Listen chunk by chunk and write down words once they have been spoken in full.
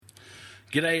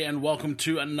G'day and welcome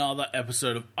to another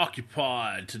episode of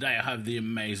Occupied. Today I have the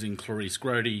amazing Clarice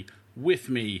Grote with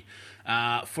me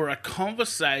for a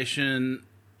conversation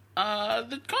that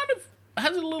kind of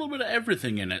has a little bit of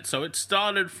everything in it. So it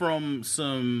started from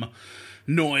some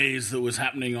noise that was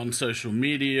happening on social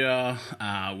media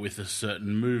with a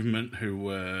certain movement who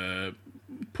were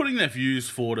putting their views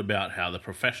forward about how the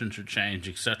profession should change,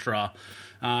 etc.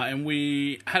 And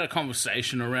we had a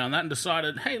conversation around that and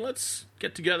decided, hey, let's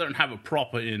get together and have a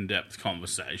proper in-depth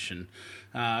conversation.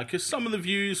 Because some of the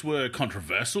views were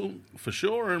controversial, for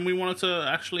sure, and we wanted to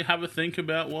actually have a think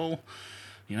about, well,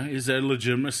 you know, is there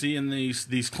legitimacy in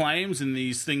these claims and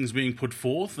these things being put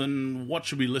forth, and what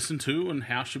should we listen to and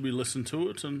how should we listen to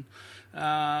it? And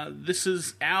this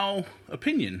is our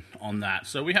opinion on that.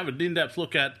 So we have an in-depth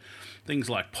look at things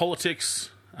like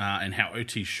politics, and how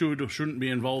OT should or shouldn't be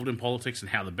involved in politics and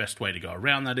how the best way to go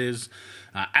around that is,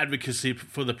 advocacy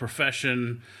for the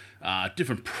profession,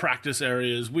 different practice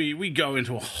areas. We go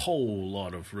into a whole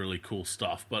lot of really cool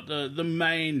stuff, but the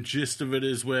main gist of it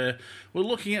is we're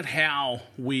looking at how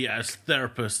we as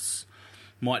therapists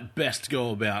might best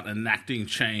go about enacting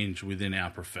change within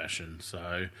our profession.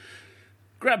 So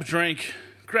grab a drink,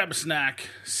 grab a snack,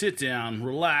 sit down,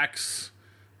 relax,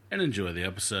 and enjoy the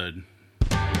episode.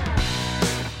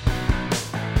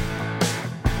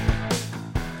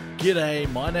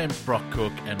 G'day, my name's Brock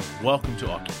Cook and welcome to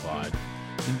Occupied.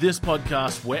 In this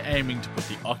podcast, we're aiming to put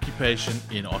the occupation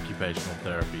in occupational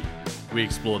therapy. We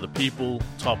explore the people,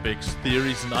 topics,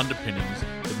 theories and underpinnings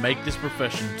that make this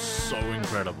profession so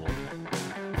incredible.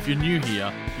 If you're new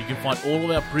here, you can find all of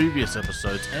our previous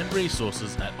episodes and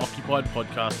resources at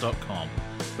occupiedpodcast.com.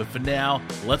 But for now,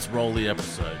 let's roll the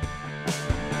episode.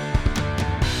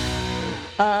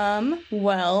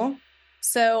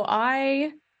 So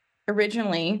I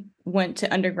originally went to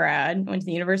the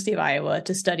University of Iowa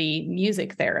to study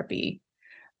music therapy.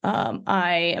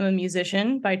 I am a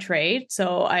musician by trade,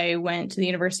 so I went to the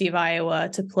University of Iowa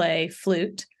to play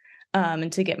flute,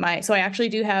 and to get so I actually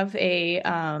do have a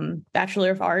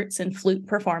Bachelor of Arts in flute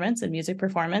performance and music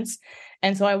performance.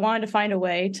 And so I wanted to find a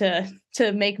way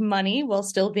to make money while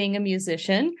still being a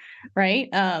musician, right?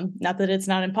 Not that it's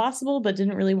not impossible, but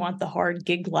didn't really want the hard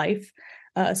gig life.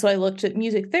 So I looked at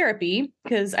music therapy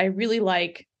because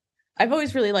I've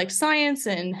always really liked science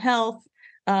and health,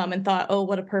 and thought, oh,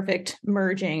 what a perfect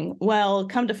merging. Well,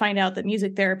 come to find out that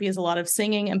music therapy is a lot of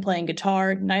singing and playing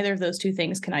guitar. Neither of those two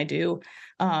things can I do,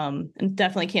 and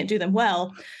definitely can't do them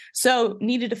well. So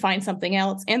needed to find something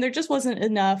else. And there just wasn't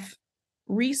enough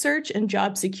research and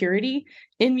job security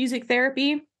in music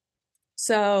therapy.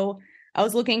 So I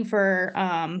was looking for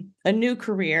a new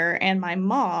career, and my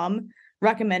mom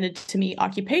recommended to me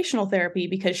occupational therapy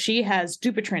because she has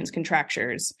Dupuytren's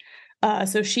contractures.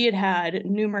 So she had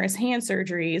numerous hand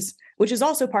surgeries, which is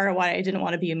also part of why I didn't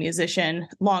want to be a musician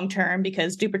long term,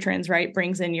 because Dupuytren's, right,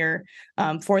 brings in your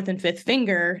fourth and fifth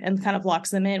finger and kind of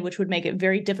locks them in, which would make it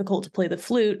very difficult to play the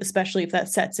flute, especially if that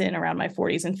sets in around my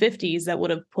 40s and 50s. That would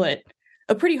have put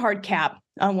a pretty hard cap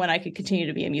on when I could continue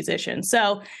to be a musician.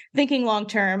 So thinking long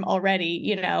term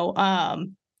already,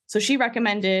 so she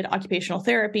recommended occupational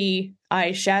therapy.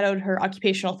 I shadowed her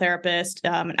occupational therapist,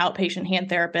 an outpatient hand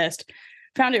therapist,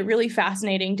 found it really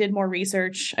fascinating, did more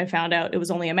research. I found out it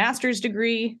was only a master's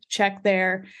degree, check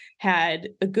there, had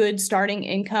a good starting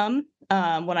income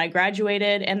when I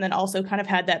graduated, and then also kind of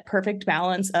had that perfect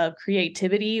balance of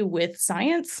creativity with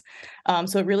science.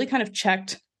 So it really kind of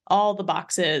checked all the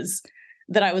boxes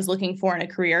that I was looking for in a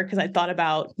career, because I thought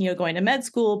about, going to med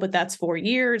school, but that's 4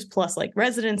 years plus like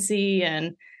residency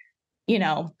and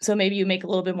so maybe you make a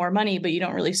little bit more money, but you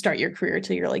don't really start your career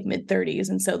till you're like mid-30s.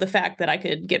 And so the fact that I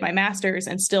could get my master's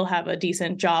and still have a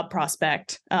decent job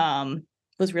prospect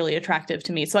was really attractive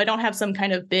to me. So I don't have some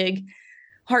kind of big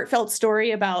heartfelt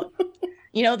story about,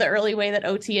 the early way that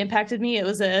OT impacted me. It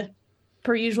was a,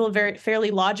 per usual,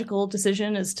 fairly logical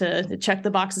decision as to check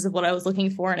the boxes of what I was looking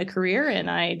for in a career, and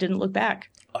I didn't look back.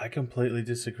 I completely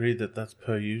disagree that's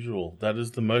per usual. That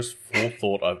is the most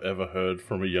forethought I've ever heard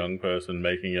from a young person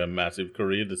making a massive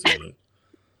career decision.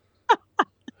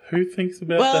 Who thinks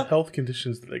about the health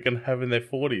conditions that they're going to have in their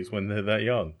 40s when they're that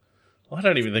young? I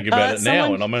don't even think about it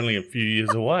now, and I'm only a few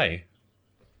years away.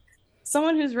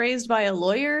 Someone who's raised by a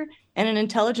lawyer and an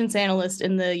intelligence analyst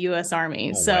in the U.S.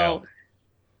 Army. Wow.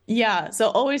 Yeah, so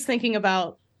always thinking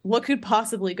about what could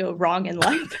possibly go wrong in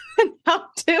life and how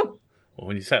to... Well,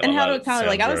 when you say and like how that, to counter,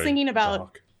 like I was thinking about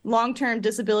dark. Long-term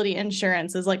disability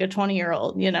insurance as like a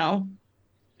 20-year-old,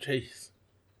 Jeez.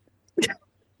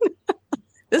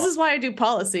 This is why I do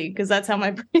policy, because that's how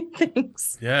my brain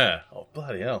thinks. Yeah. Oh,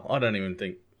 bloody hell. I don't even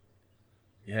think...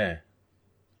 Yeah.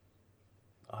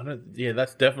 Yeah,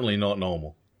 that's definitely not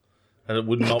normal. And it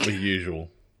would not be usual.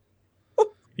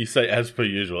 You say as per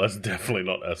usual. That's definitely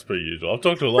not as per usual. I've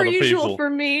talked to a lot of people. Usual for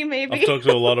me, maybe. I've talked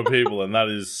to a lot of people, and that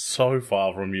is so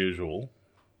far from usual.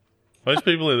 Most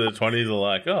people in their 20s are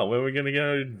like, oh, where are we going to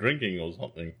go drinking or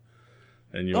something?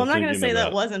 And I'm not going to say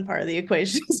that wasn't part of the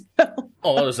equation. So.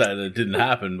 Oh, I was saying that it didn't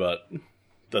happen, but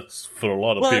that's for a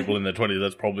lot of people in their 20s,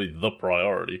 that's probably the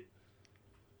priority.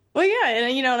 Well, yeah,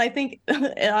 and I think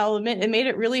I'll admit it made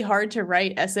it really hard to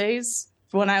write essays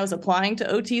when I was applying to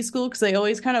OT school because they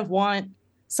always kind of want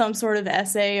some sort of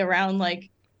essay around like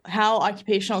how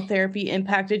occupational therapy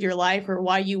impacted your life or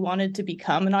why you wanted to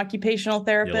become an occupational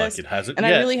therapist. You're like, it hasn't and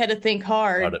yet. I really had to think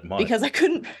hard because I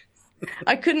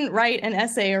couldn't write an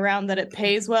essay around that it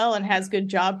pays well and has good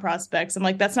job prospects. I'm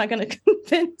like, that's not going to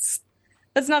convince.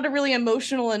 That's not a really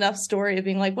emotional enough story of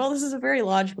being like, well, this is a very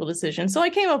logical decision. So I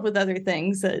came up with other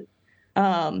things that,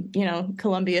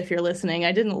 Columbia, if you're listening,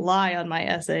 I didn't lie on my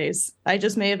essays. I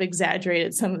just may have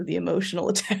exaggerated some of the emotional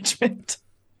attachment.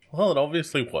 Well, it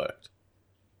obviously worked.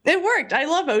 It worked. I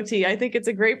love OT. I think it's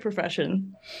a great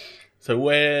profession. So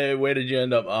where did you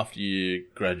end up after you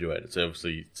graduated? So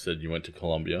obviously you said you went to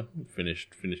Columbia,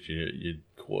 finished your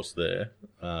course there.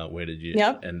 Where did you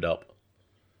end up?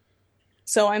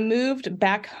 So I moved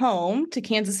back home to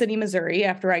Kansas City, Missouri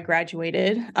after I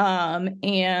graduated,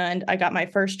 and I got my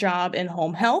first job in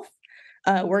home health,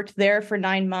 worked there for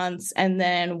 9 months, and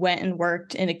then went and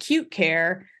worked in acute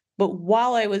care. But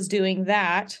while I was doing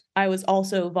that, I was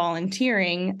also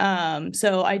volunteering.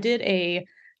 So I did a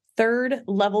third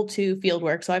level 2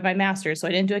 fieldwork. So I have my master's, so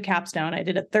I didn't do a capstone. I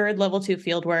did a third level 2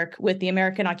 fieldwork with the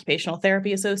American Occupational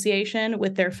Therapy Association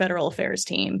with their federal affairs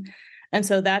team. And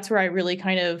so that's where I really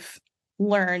kind of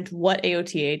learned what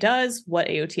AOTA does, what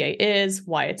AOTA is,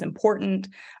 why it's important,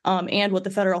 and what the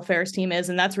federal affairs team is.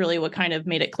 And that's really what kind of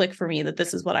made it click for me that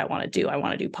this is what I want to do. I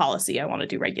want to do policy. I want to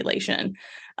do regulation.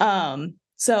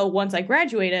 So once I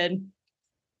graduated,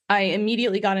 I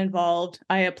immediately got involved.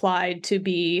 I applied to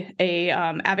be a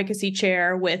advocacy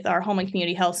chair with our Home and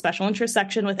Community Health Special Interest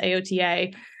section with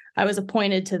AOTA. I was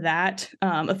appointed to that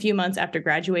a few months after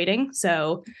graduating.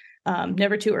 So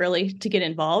never too early to get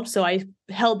involved. So I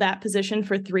held that position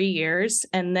for 3 years.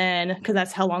 And then, because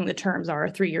that's how long the terms are,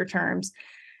 3-year terms.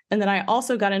 And then I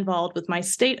also got involved with my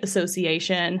state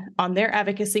association on their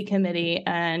advocacy committee.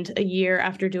 And a year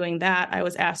after doing that, I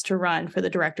was asked to run for the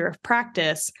director of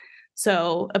practice.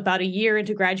 So about a year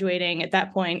into graduating, at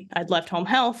that point, I'd left home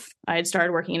health. I had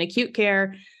started working in acute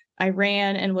care. I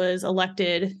ran and was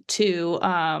elected to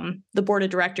the board of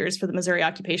directors for the Missouri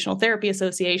Occupational Therapy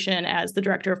Association as the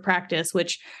director of practice,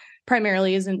 which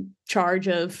primarily is in charge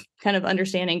of kind of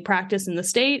understanding practice in the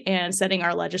state and setting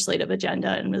our legislative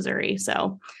agenda in Missouri.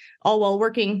 So all while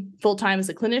working full-time as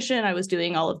a clinician, I was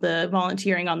doing all of the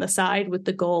volunteering on the side with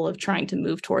the goal of trying to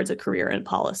move towards a career in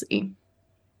policy.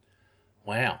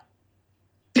 Wow.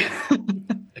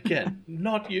 Again,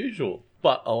 not usual,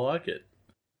 but I like it.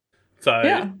 So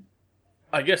yeah.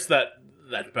 I guess that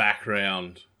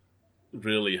background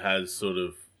really has sort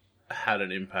of had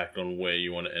an impact on where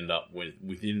you want to end up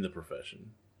within the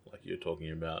profession, like you're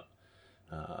talking about.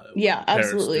 Yeah,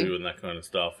 absolutely. Do and that kind of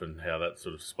stuff, and how that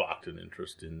sort of sparked an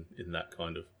interest in that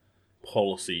kind of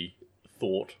policy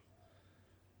thought.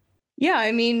 Yeah,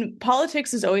 I mean,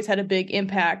 politics has always had a big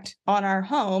impact on our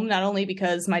home, not only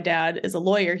because my dad is a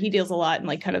lawyer, he deals a lot in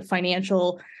like kind of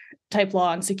financial type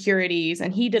law and securities,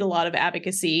 and he did a lot of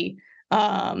advocacy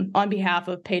on behalf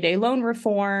of payday loan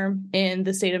reform in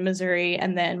the state of Missouri.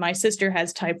 And then my sister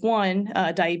has type 1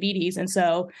 diabetes. And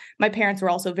so my parents were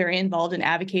also very involved in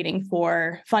advocating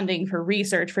for funding for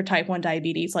research for type 1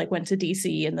 diabetes, like went to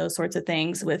DC and those sorts of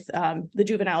things with the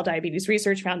Juvenile Diabetes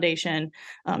Research Foundation,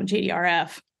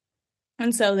 JDRF.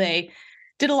 And so they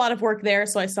did a lot of work there.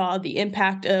 So I saw the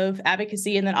impact of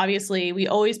advocacy. And then obviously we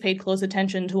always paid close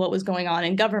attention to what was going on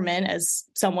in government as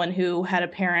someone who had a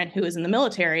parent who was in the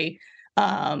military.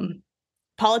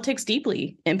 Politics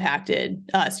deeply impacted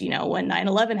us. When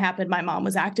 9/11 happened, my mom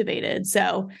was activated.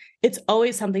 So it's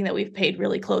always something that we've paid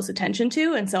really close attention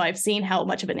to. And so I've seen how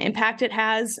much of an impact it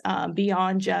has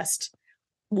beyond just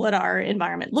what our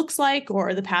environment looks like,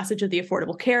 or the passage of the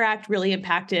Affordable Care Act really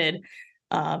impacted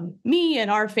me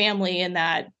and our family in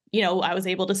that, I was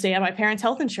able to stay on my parents'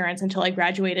 health insurance until I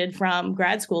graduated from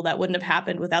grad school. That wouldn't have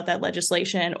happened without that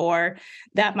legislation, or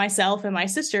that myself and my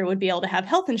sister would be able to have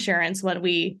health insurance when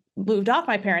we moved off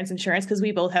my parents' insurance, because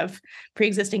we both have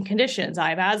pre-existing conditions. I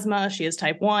have asthma, she has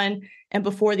type 1. And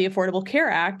before the Affordable Care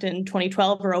Act in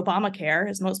 2012, or Obamacare,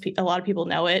 as a lot of people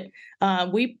know it,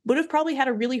 we would have probably had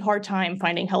a really hard time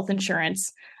finding health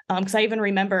insurance. Because I even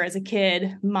remember as a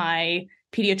kid, my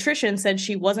pediatrician said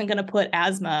she wasn't going to put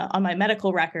asthma on my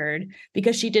medical record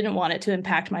because she didn't want it to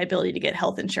impact my ability to get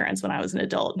health insurance when I was an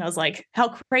adult. And I was like,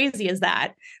 how crazy is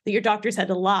that your doctors had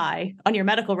to lie on your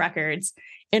medical records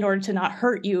in order to not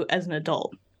hurt you as an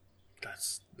adult?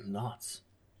 That's nuts.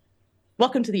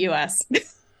 Welcome to the US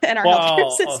and our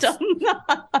healthcare system.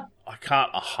 I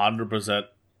can't 100%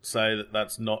 say that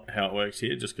that's not how it works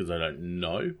here, just because I don't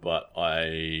know, but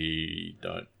I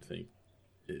don't think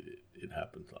it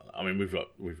happens like that. I mean, we've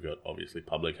got obviously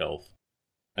public health,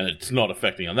 and it's not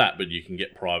affecting on that, but you can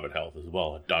get private health as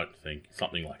well. I don't think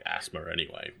something like asthma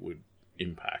anyway would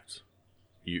impact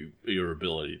your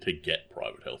ability to get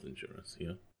private health insurance.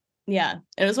 Yeah.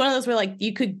 It was one of those where like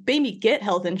you could maybe get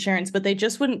health insurance, but they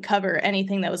just wouldn't cover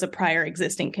anything that was a prior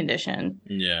existing condition.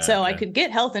 Yeah. So I could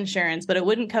get health insurance, but it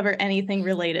wouldn't cover anything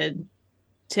related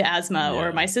to asthma,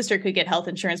 or my sister could get health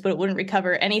insurance, but it wouldn't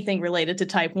recover anything related to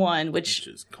type 1, which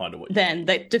is kind of what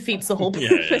that defeats the whole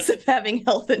purpose of having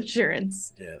health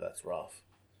insurance. Yeah, that's rough.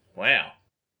 Wow.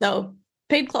 So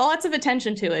paid lots of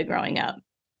attention to it growing up.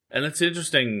 And it's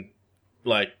interesting,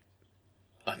 like,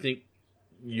 I think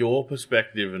your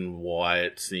perspective and why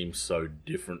it seems so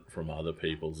different from other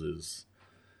people's is,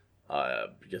 I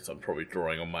guess I'm probably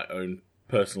drawing on my own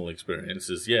personal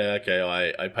experiences. Yeah, okay,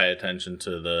 I pay attention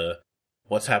to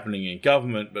what's happening in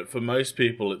government, but for most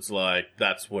people it's like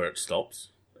that's where it stops.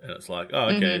 And it's like, oh,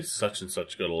 okay, such and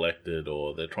such got elected,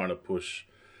 or they're trying to push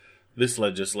this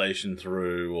legislation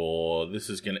through, or this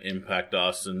is going to impact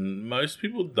us. And most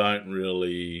people don't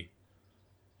really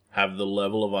have the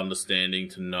level of understanding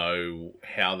to know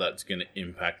how that's going to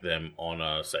impact them on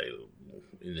a, say,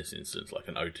 in this instance, like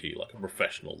an OT, like a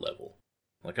professional level.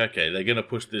 Like, okay, they're going to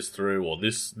push this through, or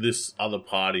this other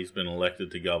party's been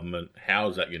elected to government. How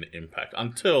is that going to impact?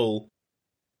 Until,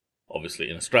 obviously,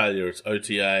 in Australia, it's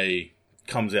OTA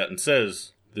comes out and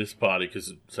says this party,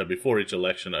 so before each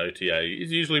election, OTA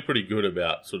is usually pretty good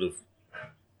about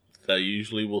they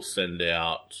usually will send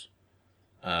out,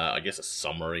 I guess, a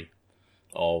summary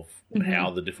of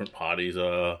how the different parties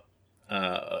are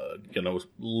going to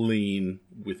lean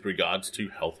with regards to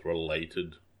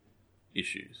health-related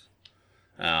issues.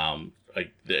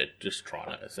 They're just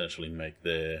trying to essentially make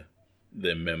their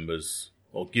members,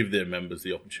 or give their members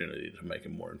the opportunity to make a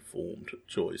more informed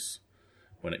choice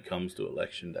when it comes to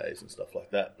election days and stuff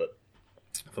like that. But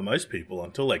for most people,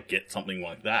 until they get something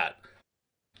like that,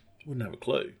 wouldn't have a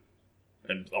clue.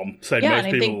 And I'm saying most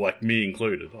people, like me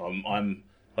included, I'm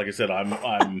like I said,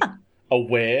 I'm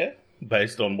aware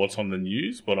based on what's on the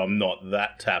news, but I'm not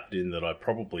that tapped in that I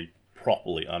probably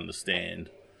properly understand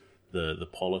the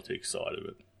politics side of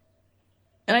it.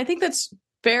 And I think that's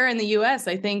fair in the US.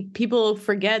 I think people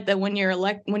forget that when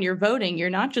you're voting, you're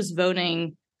not just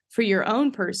voting for your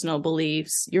own personal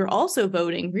beliefs. You're also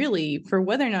voting really for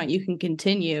whether or not you can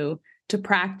continue to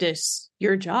practice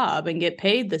your job and get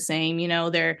paid the same.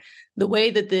 The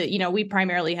way that we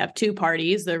primarily have two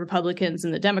parties, the Republicans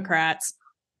and the Democrats.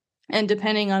 And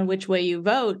depending on which way you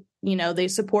vote, they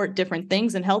support different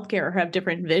things in healthcare or have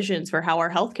different visions for how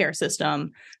our healthcare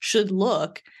system should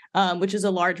look, which is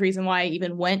a large reason why I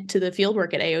even went to the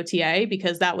fieldwork at AOTA,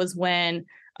 because that was when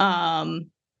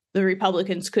the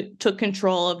Republicans took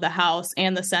control of the House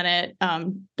and the Senate.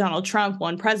 Donald Trump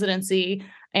won presidency,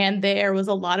 and there was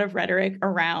a lot of rhetoric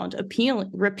around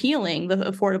repealing the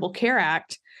Affordable Care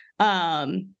Act.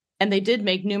 And they did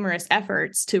make numerous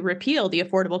efforts to repeal the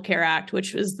Affordable Care Act,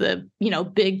 which was the,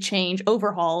 big change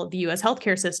overhaul of the U.S.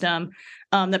 healthcare system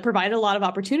that provided a lot of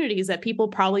opportunities that people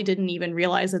probably didn't even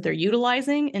realize that they're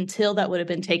utilizing until that would have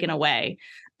been taken away.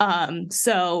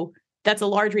 So that's a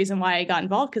large reason why I got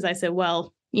involved, because I said,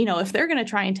 well, if they're going to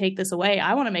try and take this away,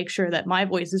 I want to make sure that my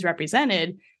voice is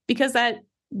represented, because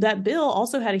that bill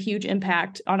also had a huge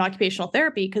impact on occupational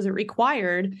therapy, because it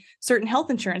required certain health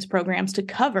insurance programs to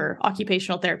cover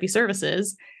occupational therapy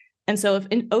services. And so if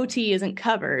an OT isn't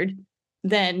covered,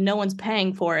 then no one's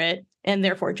paying for it, and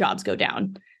therefore jobs go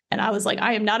down. And I was like,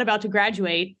 I am not about to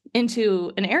graduate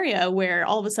into an area where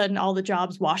all of a sudden all the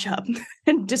jobs wash up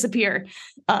and disappear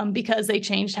because they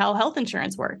changed how health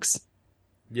insurance works.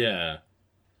 Yeah.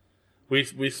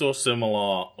 We saw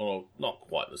similar, or not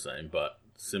quite the same, but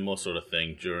similar sort of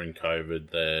thing during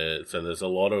COVID. So there's a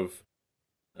lot of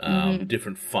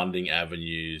different funding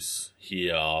avenues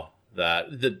here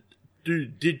that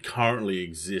did currently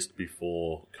exist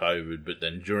before COVID, but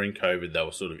then during COVID they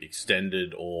were sort of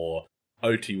extended, or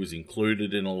OT was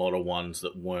included in a lot of ones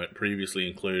that weren't previously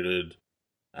included.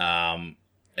 And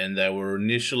they were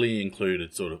initially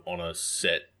included sort of on a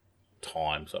set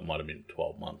time, so it might have been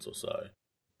 12 months or so.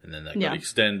 And then they got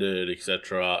extended,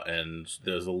 etc. And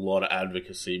there's a lot of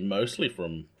advocacy, mostly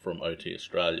from OT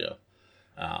Australia,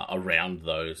 around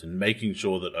those and making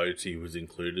sure that OT was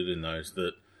included in those.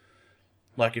 That,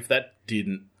 like, if that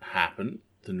didn't happen,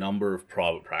 the number of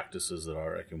private practices that I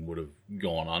reckon would have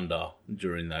gone under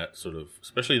during that sort of,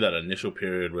 especially that initial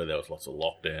period where there was lots of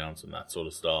lockdowns and that sort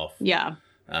of stuff. Yeah.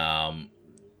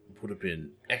 Would have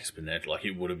been exponential. Like,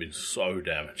 it would have been so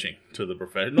damaging to the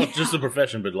profession. Not just the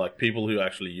profession, but, like, people who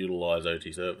actually utilize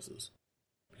OT services.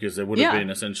 Because there would have been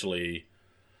essentially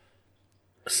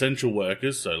essential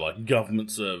workers, so, like, government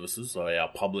services, so our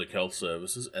public health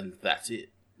services, and that's it.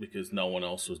 Because no one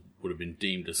else would have been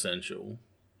deemed essential.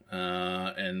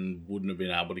 And wouldn't have been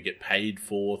able to get paid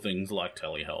for things like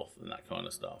telehealth and that kind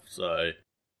of stuff. So,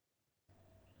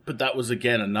 but that was,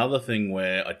 again, another thing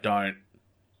where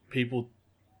people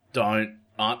aren't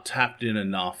tapped in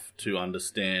enough to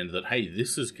understand that, hey,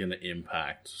 this is going to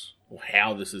impact, or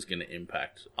how this is going to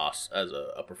impact us as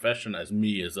a profession, as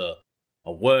me as a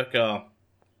worker.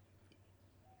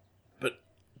 But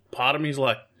part of me is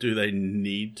like, do they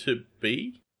need to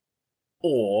be?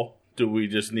 Or do we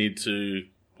just need to,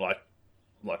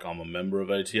 like I'm a member of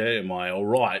OTA, am I all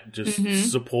right just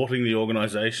supporting the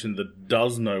organisation that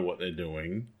does know what they're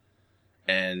doing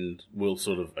and will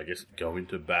sort of, I guess, go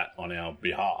into bat on our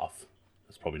behalf?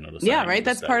 That's probably not a saying. Yeah, right?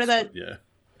 That's part of that,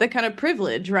 that kind of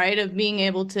privilege, right? Of being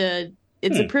able to,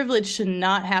 it's a privilege to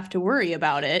not have to worry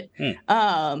about it.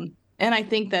 And I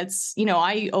think that's,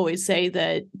 I always say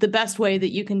that the best way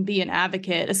that you can be an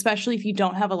advocate, especially if you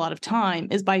don't have a lot of time,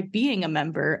 is by being a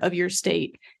member of your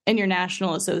state and your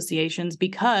national associations,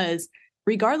 because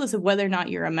regardless of whether or not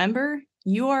you're a member,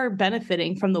 you are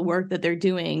benefiting from the work that they're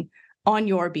doing on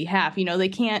your behalf.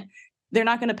 They're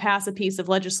not going to pass a piece of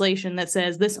legislation that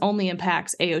says this only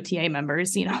impacts AOTA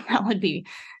members. That would be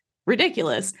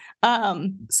ridiculous.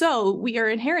 So we are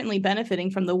inherently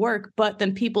benefiting from the work, but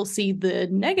then people see the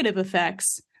negative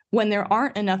effects when there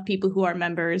aren't enough people who are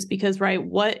members, because, right,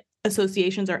 what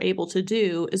associations are able to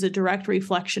do is a direct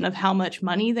reflection of how much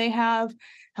money they have,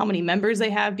 how many members they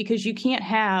have, because you can't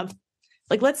have,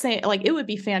 like, let's say, like, it would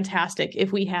be fantastic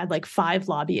if we had like 5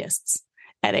 lobbyists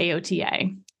at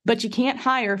AOTA, but you can't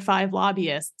hire 5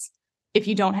 lobbyists if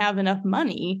you don't have enough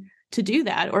money to do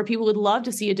that. Or people would love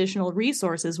to see additional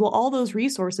resources. Well, all those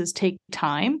resources take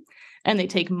time and they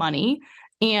take money.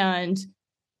 And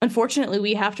unfortunately,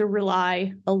 we have to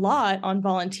rely a lot on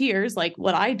volunteers, like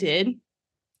what I did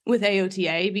with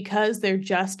AOTA, because there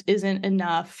just isn't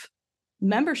enough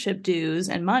membership dues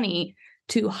and money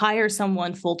to hire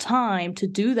someone full time to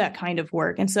do that kind of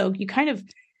work. And so you kind of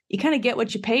get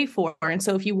what you pay for. And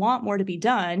so if you want more to be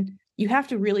done, you have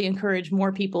to really encourage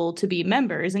more people to be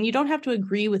members. And you don't have to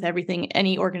agree with everything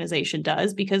any organization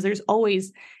does, because there's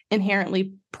always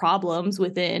inherently problems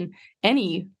within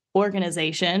any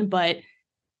organization. But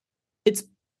it's,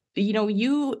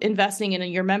 you investing in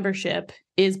your membership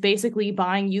is basically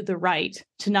buying you the right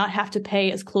to not have to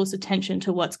pay as close attention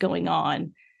to what's going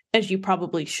on as you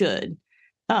probably should.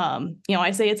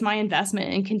 I say it's my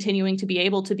investment in continuing to be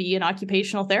able to be an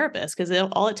occupational therapist, because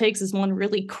all it takes is one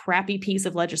really crappy piece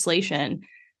of legislation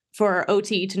for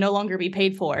OT to no longer be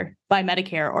paid for by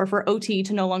Medicare, or for OT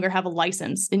to no longer have a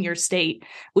license in your state,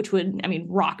 which would,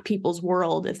 rock people's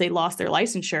world if they lost their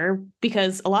licensure,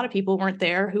 because a lot of people weren't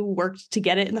there who worked to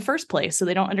get it in the first place. So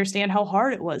they don't understand how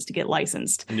hard it was to get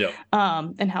licensed,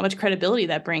 and how much credibility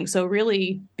that brings. So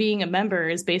really being a member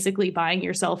is basically buying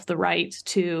yourself the right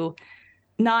to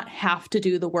not have to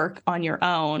do the work on your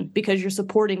own, because you're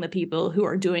supporting the people who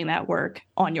are doing that work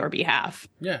on your behalf.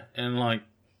 Yeah. And like,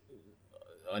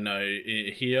 I know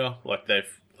here, like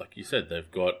you said, they've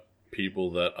got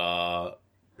people that are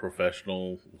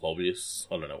professional lobbyists.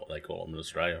 I don't know what they call them in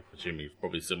Australia. I'm assuming it's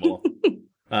probably similar.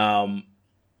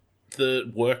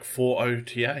 That work for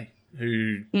OTA,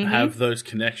 who have those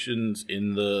connections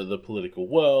in the political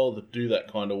world, that do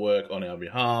that kind of work on our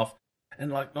behalf.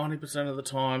 And like 90% of the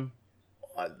time,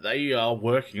 they are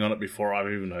working on it before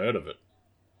I've even heard of it.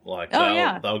 Like,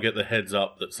 they'll get the heads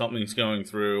up that something's going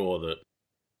through, or that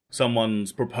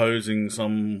someone's proposing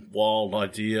some wild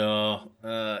idea,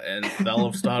 and they'll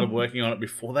have started working on it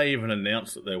before they even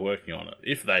announce that they're working on it,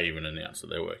 if they even announce that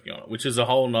they're working on it, which is a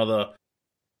whole nother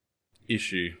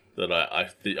issue that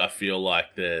I feel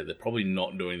like they're probably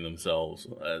not doing themselves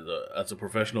as a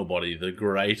professional body the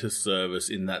greatest service,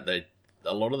 in that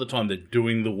a lot of the time they're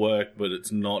doing the work, but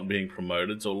it's not being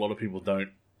promoted. So a lot of people don't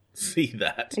see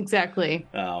that. Exactly.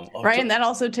 Right. And that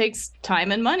also takes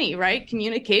time and money, right?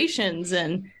 Communications.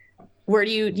 And where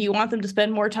do you want them to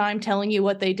spend more time telling you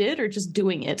what they did, or just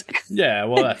doing it? Yeah,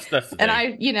 well, that's the thing.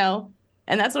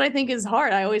 And that's what I think is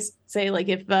hard. I always say, like,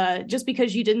 if just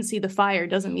because you didn't see the fire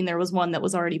doesn't mean there was one that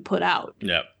was already put out.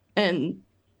 Yeah. And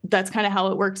that's kind of how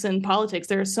it works in politics.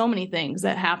 There are so many things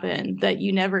that happen that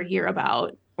you never hear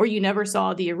about, or you never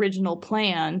saw the original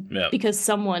plan because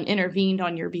someone intervened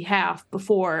on your behalf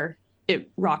before it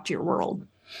rocked your world.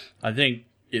 I think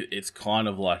it's kind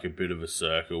of like a bit of a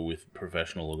circle with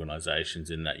professional organizations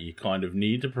in that you kind of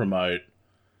need to promote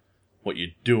what you're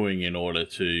doing in order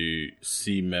to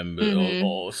see members,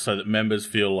 or so that members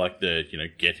feel like they're,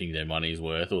 getting their money's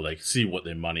worth, or they see what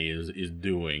their money is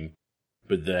doing.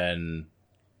 But then,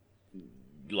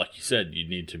 like you said, you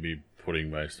need to be putting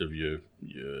most of your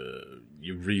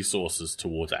resources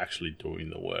towards actually doing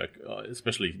the work,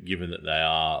 especially given that they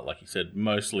are, like you said,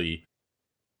 mostly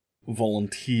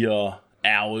volunteer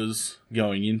hours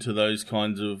going into those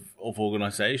kinds of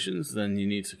organizations. Then you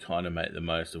need to kind of make the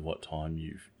most of what time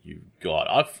you've got.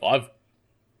 I've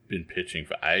been pitching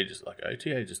for ages, like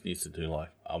OTA just needs to do like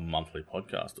a monthly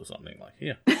podcast or something, like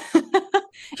here.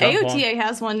 AOTA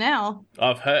has one now.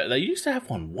 I've heard they used to have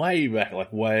one way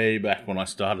back when I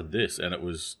started this, and it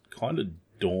was kind of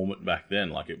dormant back then.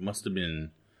 Like it must have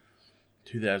been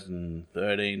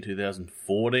 2013,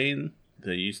 2014.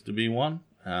 There used to be one.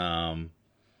 But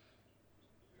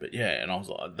yeah, and I was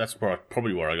like, that's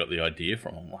probably where I got the idea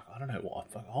from. I'm like, I don't know what,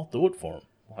 I'll do it for them.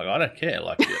 Like, I don't care.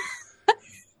 Like,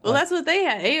 well, that's what they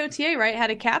had. AOTA, right,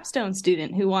 had a capstone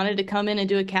student who wanted to come in and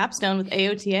do a capstone with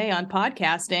AOTA on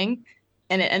podcasting,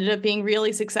 and it ended up being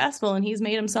really successful, and he's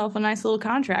made himself a nice little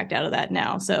contract out of that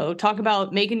now. So talk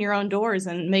about making your own doors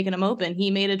and making them open.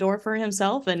 He made a door for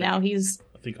himself, and now I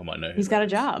think I might know. He's got a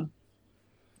job.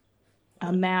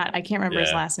 Matt, I can't remember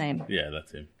his last name. Yeah,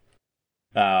 that's him.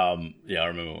 I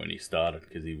remember when he started,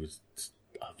 because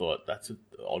I thought that's an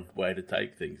odd way to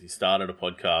take things. He started a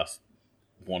podcast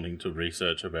wanting to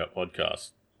research about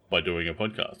podcasts by doing a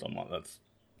podcast. I'm like,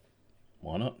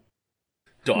 why not?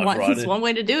 It's one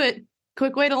way to do it.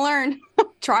 Quick way to learn.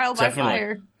 Trial by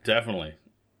fire. Definitely.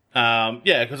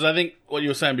 Because I think what you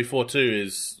were saying before too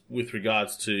is with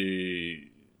regards to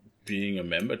being a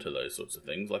member to those sorts of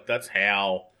things, like that's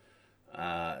how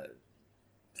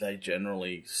they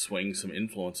generally swing some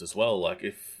influence as well. Like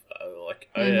if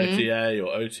AOTA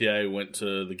or OTA went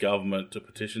to the government to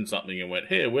petition something and went,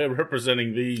 here, we're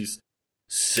representing these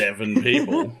 7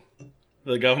 people,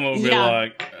 the government would be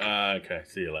like, okay,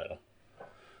 see you later.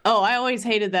 Oh, I always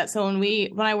hated that. So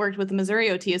when I worked with the Missouri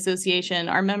OT Association,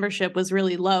 our membership was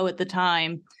really low at the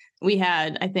time. We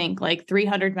had, I think, like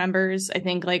 300 members. I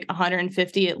think like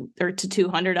 150 or to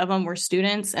 200 of them were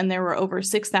students, and there were over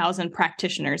 6,000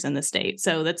 practitioners in the state.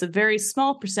 So that's a very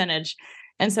small percentage.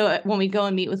 And so when we go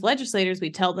and meet with legislators,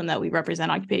 we tell them that we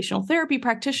represent occupational therapy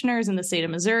practitioners in the state of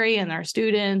Missouri and our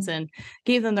students, and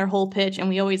gave them their whole pitch. And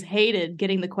we always hated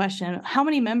getting the question, how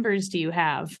many members do you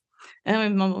have?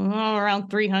 And around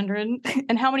 300.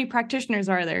 And how many practitioners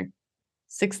are there?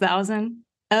 6,000.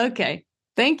 Okay.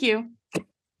 Thank you.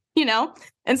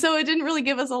 And so it didn't really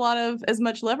give us as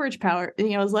much leverage power,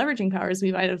 as leveraging power as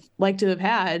we might have liked to have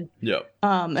had. Yeah.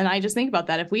 And I just think about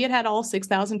that. If we had all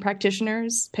 6,000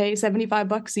 practitioners pay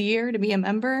 $75 a year to be a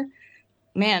member,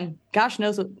 man, gosh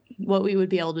knows what we would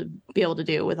be able to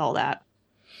do with all that.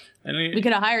 And we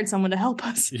could have hired someone to help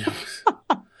us. Yeah.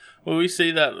 Well, we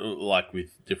see that like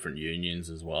with different unions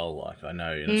as well. Like I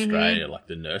know in Australia, like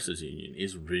the nurses union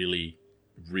is really,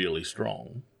 really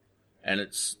strong, and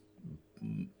it's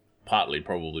partly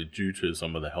probably due to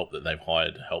some of the help that they've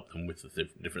hired to help them with the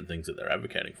different things that they're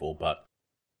advocating for. But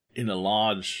in a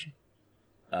large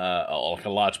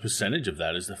percentage of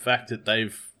that is the fact that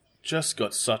they've just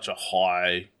got such a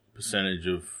high percentage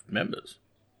of members.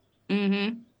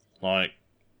 Mm-hmm. Like,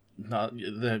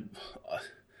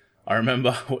 I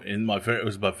remember it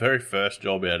was my very first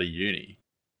job out of uni,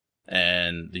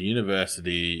 and the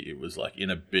university, it was like in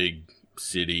a big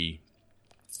city,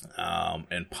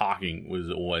 and parking was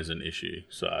always an issue.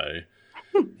 So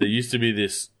there used to be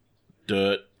this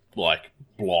dirt like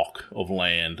block of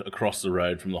land across the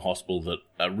road from the hospital that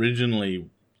originally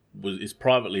is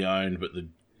privately owned, but the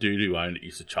dude who owned it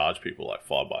used to charge people like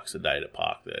 $5 a day to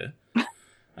park there.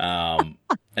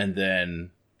 And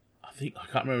then I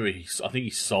can't remember. I think he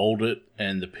sold it,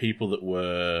 and the people that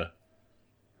were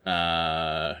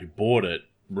who bought it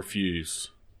refused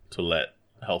to let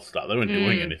health staff. They weren't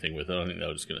doing anything with it. I think they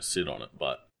were just going to sit on it,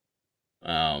 but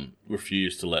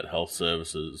refused to let health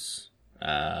services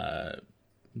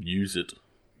use it,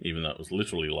 even though it was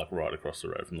literally like right across the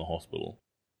road from the hospital.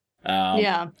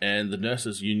 And the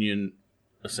nurses' union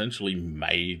essentially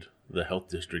made the health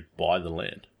district buy the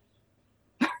land.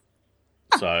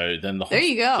 So then there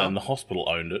you go. Then the hospital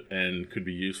owned it and could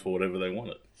be used for whatever they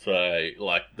wanted. So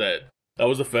like that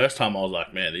was the first time I was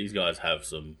like, man, these guys have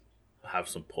some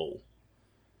pull.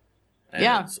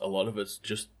 And a lot of it's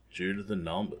just due to the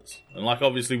numbers. And like,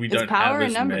 obviously we don't have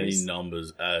as many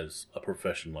numbers as a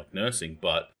profession like nursing,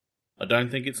 but I don't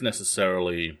think it's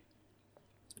necessarily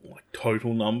like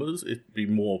total numbers. It'd be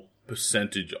more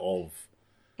percentage of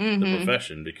the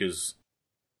profession, because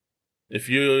if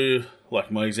you,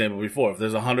 like my example before, if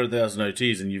there's 100,000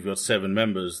 OTs and you've got 7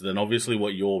 members, then obviously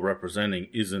what you're representing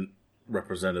isn't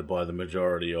represented by the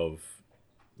majority of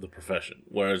the profession.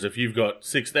 Whereas if you've got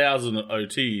 6,000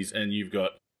 OTs and you've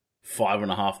got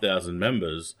 5,500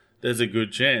 members, there's a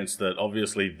good chance that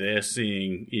obviously they're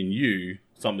seeing in you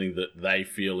something that they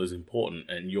feel is important,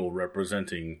 and you're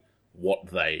representing what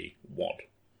they want.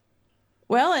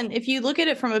 Well, and if you look at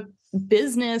it from a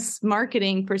business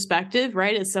marketing perspective,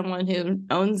 right, as someone who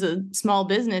owns a small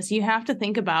business, you have to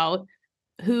think about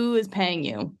who is paying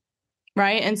you,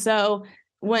 right? And so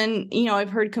when, I've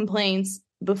heard complaints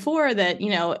before that,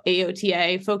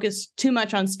 AOTA focused too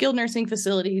much on skilled nursing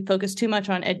facility, focused too much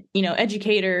on,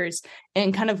 educators,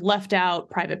 and kind of left out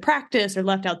private practice or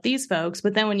left out these folks.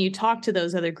 But then when you talk to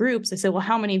those other groups, they say, well,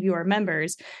 how many of you are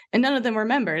members? And none of them were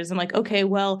members. I'm like, okay,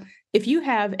 well, if you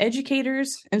have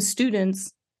educators and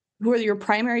students who are your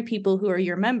primary people who are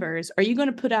your members, are you going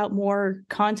to put out more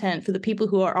content for the people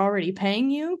who are already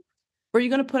paying you? Or are you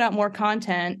going to put out more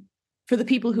content for the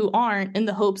people who aren't, in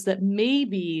the hopes that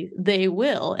maybe they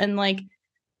will? And like,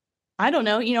 I don't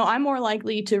know, I'm more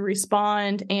likely to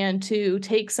respond and to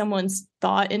take someone's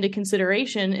thought into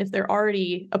consideration if they're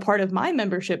already a part of my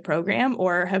membership program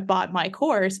or have bought my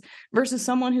course, versus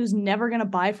someone who's never going to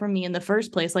buy from me in the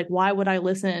first place. Like, why would I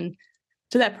listen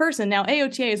to that person? Now,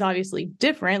 AOTA is obviously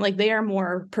different. Like, they are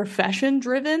more profession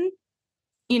driven.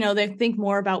 They think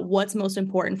more about what's most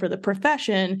important for the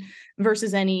profession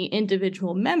versus any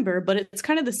individual member, but it's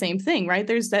kind of the same thing, right?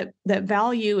 There's that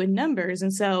value in numbers.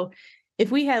 And so if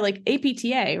we had like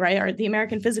APTA, right, or the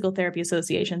American Physical Therapy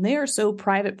Association, they are so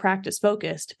private practice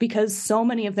focused because so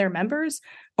many of their members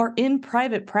are in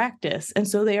private practice. And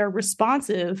so they are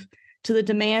responsive to the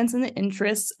demands and the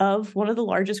interests of one of the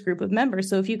largest group of members.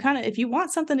 So if you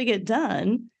want something to get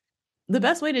done, the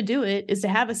best way to do it is to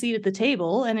have a seat at the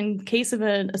table. And in case of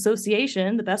an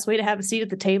association, the best way to have a seat at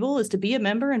the table is to be a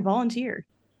member and volunteer.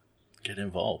 Get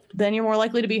involved. Then you're more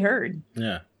likely to be heard.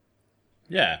 Yeah.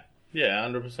 Yeah,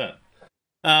 100%.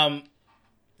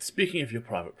 Speaking of your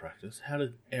private practice, how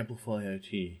did Amplify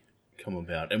OT come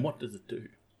about, and what does it do?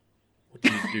 What do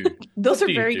you do? Those are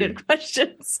very good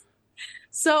questions.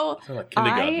 So like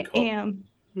I am...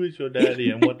 Who's your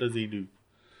daddy and what does he do?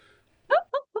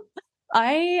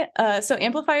 So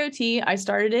Amplify OT, I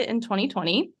started it in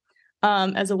 2020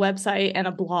 as a website and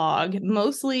a blog.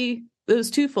 Mostly it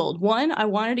was twofold. One, I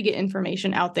wanted to get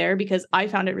information out there because I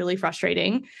found it really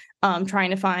frustrating trying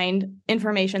to find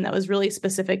information that was really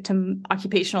specific to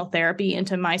occupational therapy and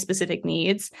to my specific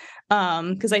needs.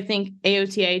 Because I think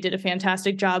AOTA did a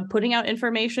fantastic job putting out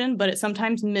information, but it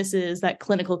sometimes misses that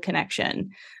clinical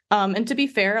connection. And to be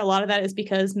fair, a lot of that is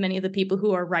because many of the people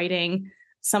who are writing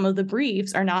some of the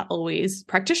briefs are not always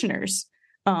practitioners.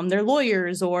 They're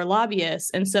lawyers or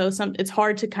lobbyists. And so it's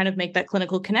hard to kind of make that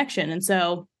clinical connection. And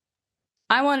so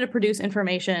I wanted to produce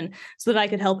information so that I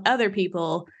could help other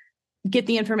people get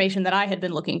the information that I had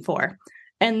been looking for,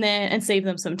 and save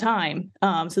them some time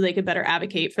so they could better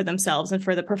advocate for themselves and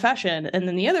for the profession. And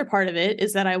then the other part of it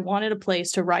is that I wanted a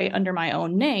place to write under my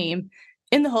own name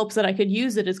in the hopes that I could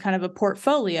use it as kind of a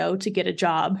portfolio to get a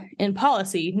job in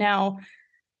policy. Now,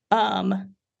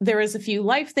 there was a few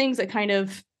life things that kind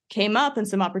of came up and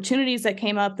some opportunities that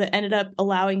came up that ended up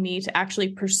allowing me to actually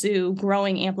pursue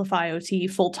growing Amplify OT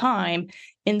full time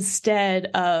instead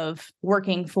of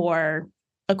working for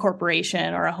a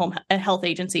corporation or a health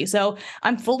agency. So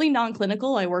I'm fully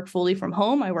non-clinical. I work fully from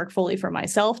home. I work fully for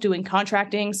myself doing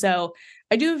contracting. So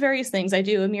I do various things. I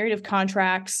do a myriad of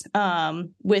contracts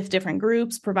with different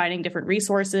groups, providing different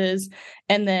resources.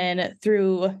 And then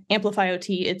through Amplify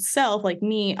OT itself, like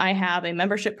me, I have a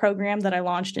membership program that I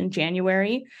launched in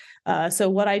January. So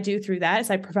what I do through that is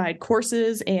I provide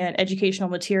courses and educational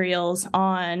materials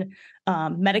on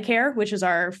Medicare, which is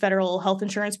our federal health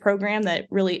insurance program that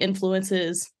really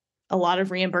influences a lot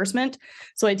of reimbursement.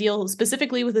 So I deal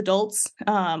specifically with adults.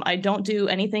 I don't do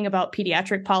anything about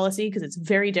pediatric policy because it's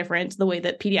very different the way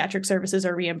that pediatric services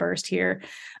are reimbursed here.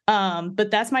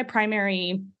 But that's my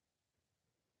primary,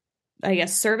 I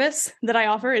guess, service that I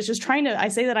offer is just I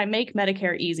say that I make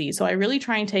Medicare easy. So I really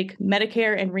try and take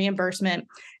Medicare and reimbursement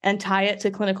and tie it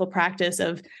to clinical practice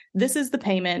of this is the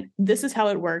payment, this is how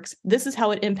it works, this is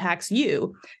how it impacts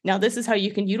you. Now, this is how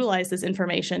you can utilize this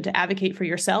information to advocate for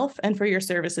yourself and for your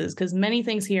services, because many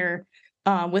things here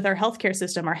with our healthcare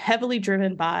system are heavily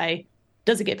driven by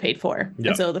does it get paid for? Yep.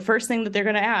 And so the first thing that they're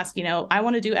going to ask, I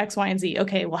want to do X, Y, and Z.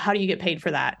 Okay, well, how do you get paid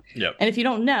for that? Yep. And if you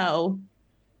don't know,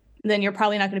 then you're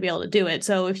probably not going to be able to do it.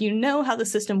 So if you know how the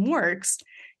system works,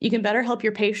 you can better help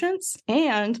your patients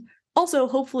and also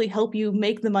hopefully help you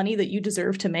make the money that you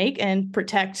deserve to make and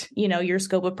protect, your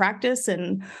scope of practice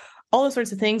and all those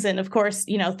sorts of things. And of course,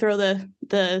 throw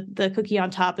the cookie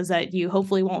on top is that you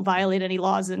hopefully won't violate any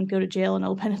laws and go to jail and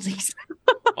no penalties.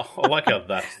 I like how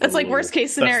that's like worst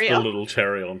case scenario. That's the little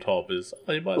cherry on top is,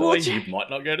 hey, by the way, you might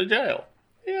not go to jail.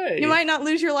 Yay. You might not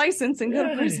lose your license and go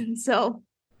to prison. So,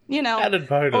 added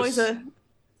bonus. Always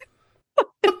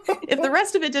if the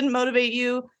rest of it didn't motivate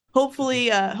you, hopefully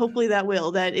that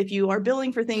will. That if you are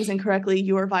billing for things incorrectly,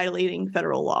 you are violating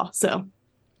federal law. So,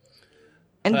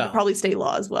 and probably state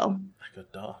law as well. I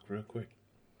got dark real quick.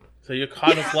 So you're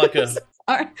kind of like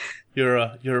you're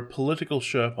a political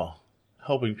Sherpa,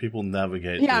 helping people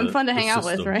navigate. Yeah, I'm fun to hang out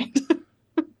with, right?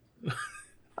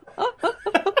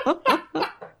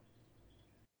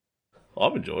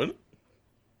 I'm enjoying it.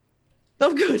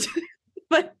 Oh, good.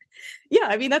 But yeah,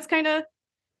 I mean, that's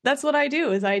what I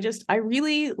do is I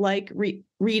really like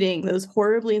reading those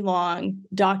horribly long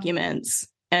documents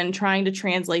and trying to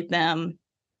translate them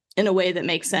in a way that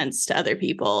makes sense to other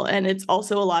people. And it's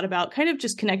also a lot about kind of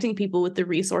just connecting people with the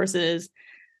resources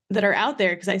that are out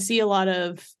there, because I see a lot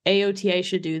of AOTA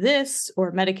should do this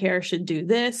or Medicare should do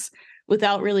this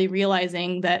without really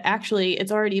realizing that actually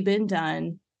it's already been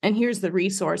done and here's the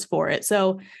resource for it.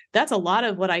 So that's a lot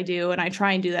of what I do. And I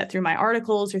try and do that through my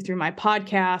articles or through my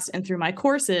podcasts and through my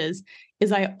courses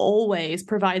is I always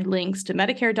provide links to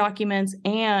Medicare documents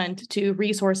and to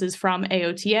resources from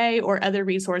AOTA or other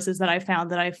resources that I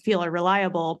found that I feel are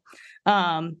reliable.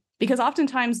 Because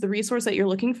oftentimes the resource that you're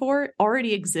looking for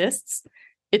already exists.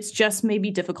 It's just maybe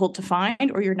difficult to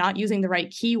find, or you're not using the right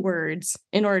keywords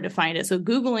in order to find it. So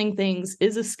Googling things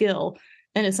is a skill.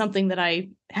 And it's something that I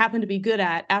happen to be good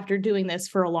at after doing this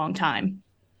for a long time.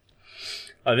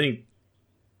 I think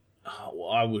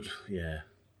I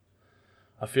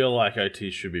feel like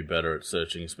OTs should be better at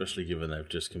searching, especially given they've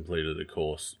just completed a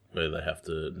course where they have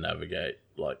to navigate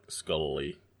like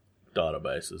scholarly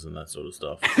databases and that sort of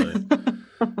stuff. So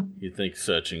you'd think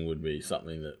searching would be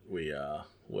something that we're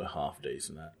half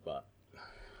decent at, but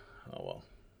oh well.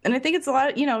 And I think it's a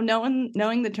lot,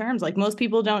 knowing the terms. Like most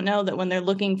people don't know that when they're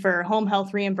looking for home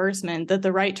health reimbursement, that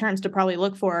the right terms to probably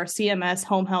look for are CMS,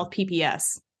 home health,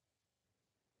 PPS.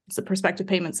 It's a prospective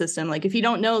payment system. Like if you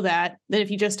don't know that, then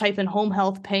if you just type in home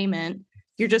health payment,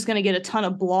 you're just going to get a ton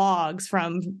of blogs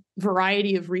from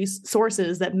variety of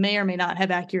sources that may or may not have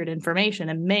accurate information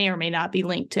and may or may not be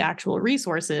linked to actual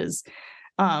resources.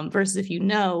 Versus if you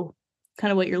know kind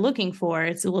of what you're looking for,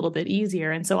 it's a little bit easier.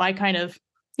 And so I kind of,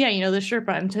 the Sherpa,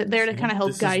 I'm there to kind of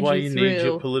help guide you through. This is why you need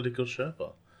your political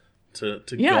Sherpa to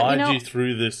guide you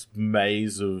through this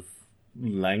maze of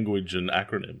language and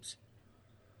acronyms.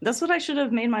 That's what I should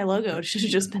have made my logo. It should have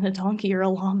just been a donkey or a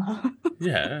llama.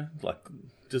 Yeah, like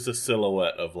just a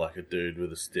silhouette of like a dude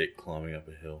with a stick climbing up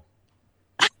a hill.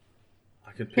 I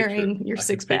can picture carrying your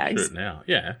 6 bags. It now.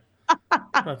 Yeah,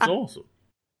 that's awesome.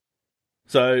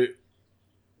 So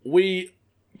we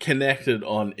connected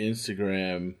on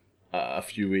Instagram a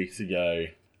few weeks ago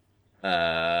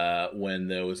when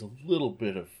there was a little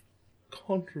bit of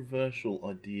controversial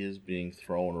ideas being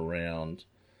thrown around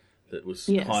that was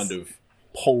kind of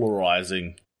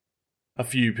polarizing a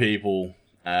few people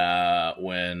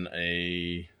when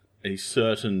a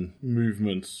certain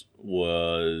movement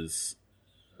was,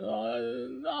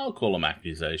 I'll call them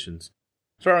accusations,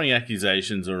 throwing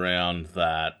accusations around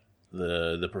that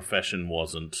the profession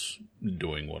wasn't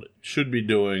doing what it should be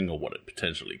doing or what it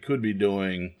potentially could be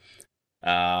doing,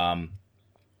 and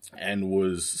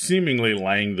was seemingly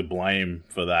laying the blame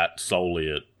for that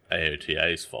solely at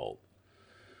AOTA's fault.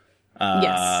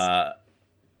 Yes.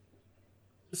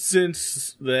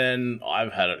 Since then,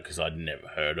 I've had it because I'd never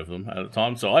heard of them at the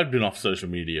time, so I'd been off social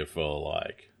media for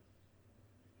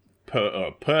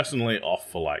personally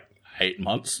off for 8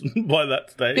 months by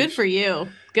that stage. Good for you.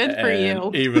 Good for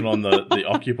you. Even on the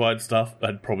occupied stuff,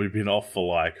 I'd probably been off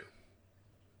for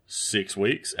 6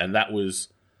 weeks, and that was,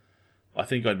 I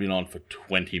think I'd been on for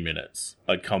 20 minutes.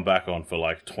 I'd come back on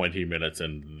for 20 minutes,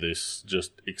 and this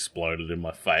just exploded in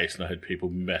my face, and I had people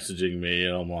messaging me,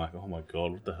 and I'm like, oh my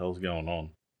god, what the hell's going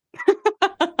on?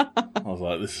 I was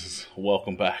like, this is,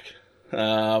 welcome back.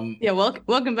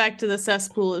 Welcome back to the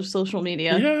cesspool of social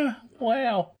media. Yeah,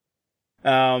 wow.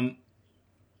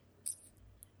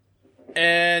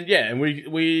 And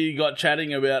we got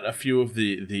chatting about a few of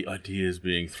the ideas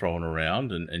being thrown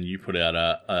around, and you put out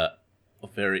a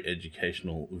very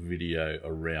educational video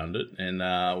around it, and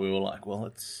we were like,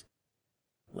 well,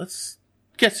 let's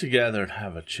get together and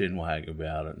have a chinwag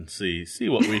about it and see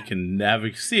what we can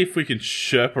navigate, see if we can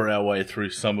Sherpa our way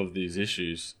through some of these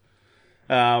issues.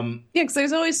 Yeah, because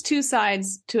there's always two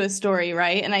sides to a story,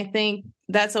 right? And I think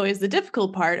that's always the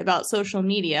difficult part about social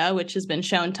media, which has been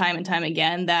shown time and time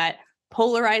again, that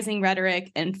polarizing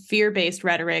rhetoric and fear-based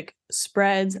rhetoric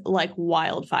spreads like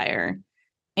wildfire.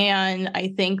 And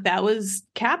I think that was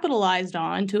capitalized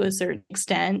on to a certain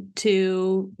extent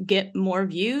to get more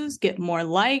views, get more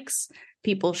likes,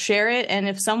 people share it. And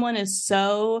if someone is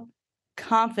so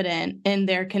confident in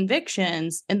their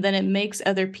convictions, and then it makes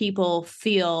other people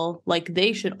feel like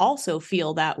they should also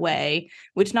feel that way,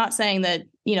 which not saying that,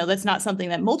 that's not something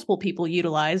that multiple people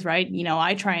utilize, right?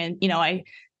 I try and, I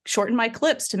shorten my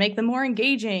clips to make them more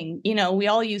engaging. We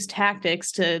all use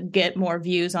tactics to get more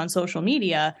views on social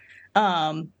media.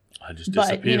 I just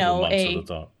disappear for months at a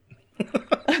time.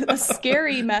 A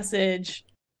scary message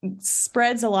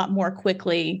spreads a lot more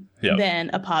quickly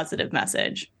than a positive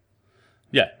message.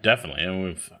 Yeah, definitely.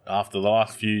 And after the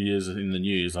last few years in the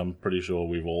news, I'm pretty sure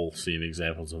we've all seen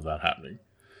examples of that happening.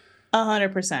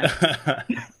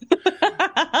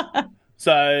 100%.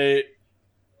 So,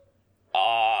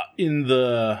 in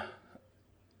the,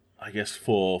 I guess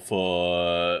for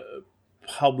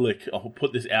public, I'll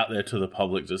put this out there to the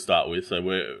public to start with. So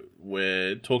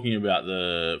we're talking about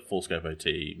the full scope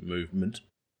OT movement.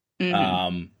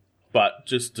 Mm-hmm. But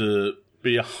just to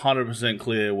be 100%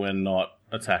 clear, we're not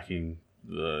attacking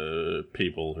the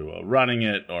people who are running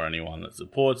it or anyone that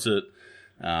supports it.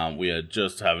 We are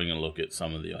just having a look at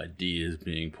some of the ideas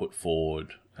being put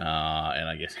forward, and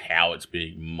I guess how it's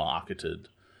being marketed.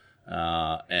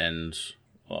 And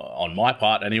on my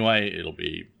part anyway,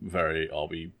 I'll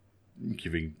be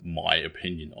giving my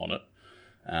opinion on it.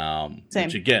 Same.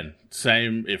 Which again,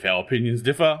 same, if our opinions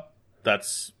differ,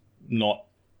 that's not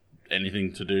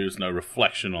anything to do, it's no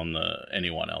reflection on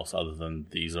anyone else other than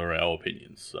these are our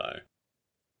opinions. So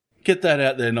get that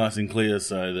out there nice and clear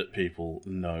so that people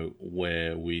know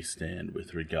where we stand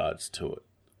with regards to it.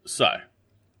 So,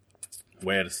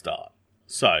 where to start?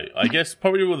 So, I guess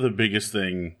probably the biggest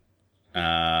thing,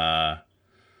 there's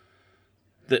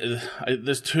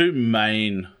two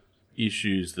main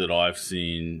issues that I've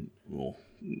seen, well,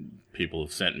 people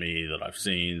have sent me, that I've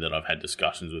seen, that I've had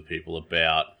discussions with people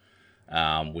about,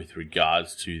 with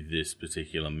regards to this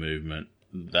particular movement.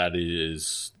 That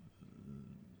is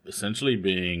essentially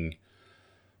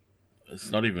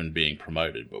it's not even being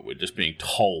promoted, but we're just being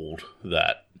told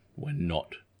that we're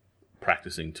not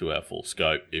practicing to our full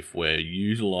scope if we're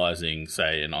utilizing,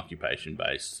 say, an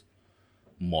occupation-based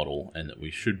model, and that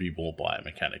we should be more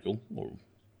biomechanical, or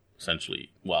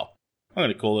essentially, well, I'm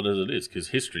going to call it as it is, because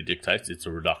history dictates it's a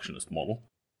reductionist model.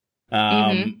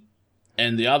 And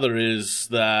the other is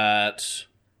that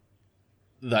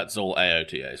that's all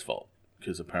AOTA's fault,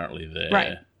 because apparently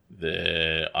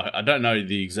I don't know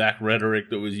the exact rhetoric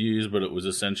that was used, but it was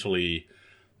essentially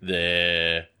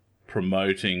they're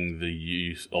promoting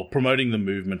the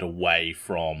movement away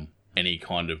from any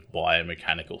kind of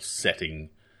biomechanical setting.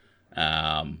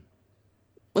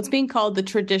 What's being called the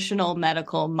traditional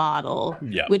medical model,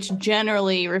 which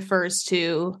generally refers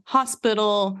to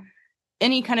hospital,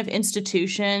 any kind of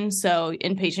institution, so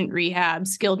inpatient rehab,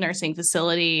 skilled nursing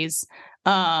facilities.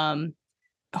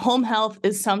 Home health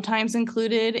is sometimes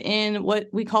included in what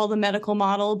we call the medical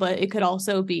model, but it could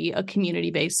also be a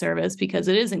community-based service because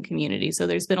it is in community. So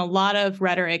there's been a lot of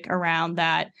rhetoric around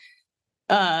that.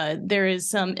 There is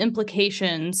some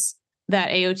implications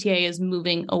that AOTA is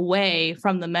moving away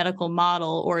from the medical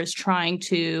model or is trying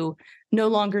to no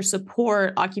longer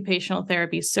support occupational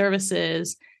therapy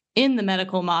services in the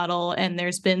medical model. And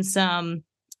there's been some,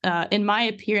 in my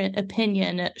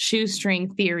opinion,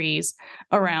 shoestring theories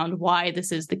around why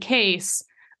this is the case.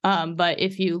 But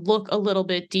if you look a little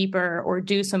bit deeper or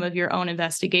do some of your own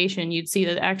investigation, you'd see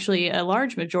that actually a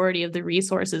large majority of the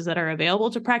resources that are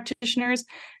available to practitioners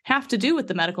have to do with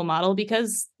the medical model,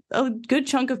 because a good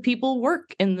chunk of people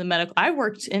work in the medical. I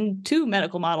worked in 2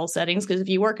 medical model settings, because if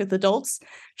you work with adults,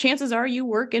 chances are you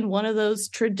work in one of those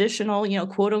traditional,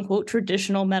 quote unquote,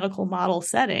 traditional medical model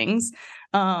settings,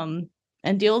 and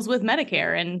deals with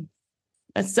Medicare. And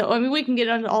so, we can get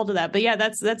into all to that, but yeah,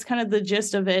 that's kind of the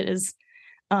gist of it, is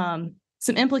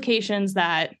some implications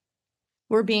that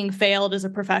we're being failed as a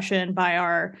profession by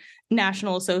our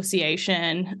national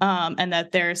association, and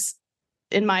that there's,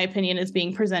 in my opinion, is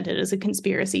being presented as a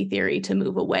conspiracy theory to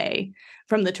move away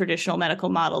from the traditional medical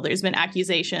model. There's been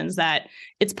accusations that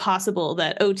it's possible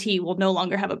that OT will no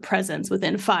longer have a presence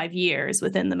within 5 years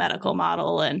within the medical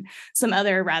model, and some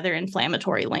other rather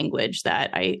inflammatory language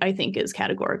that I think is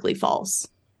categorically false.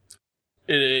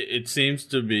 It seems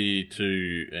to be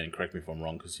and correct me if I'm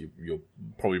wrong, because you're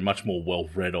probably much more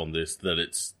well-read on this, that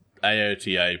it's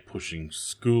AOTA pushing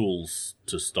schools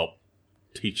to stop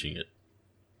teaching it.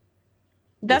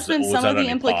 That's been some of the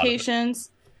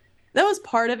implications. That was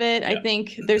part of it. Yeah. I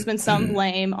think there's been some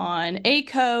blame on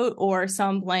ACOTE or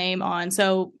some blame on,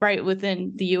 so right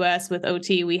within the US with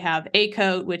OT, we have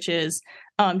ACOTE, which is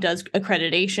does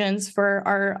accreditations for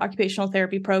our occupational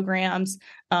therapy programs,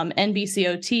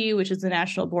 NBCOT, which is the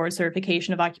National Board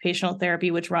Certification of Occupational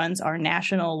Therapy, which runs our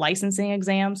national licensing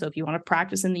exam. So if you want to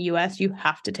practice in the US, you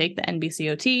have to take the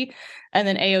NBCOT, and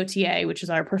then AOTA, which is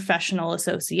our professional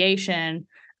association,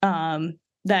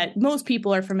 that most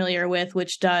people are familiar with,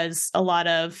 which does a lot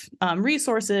of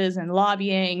resources and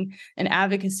lobbying and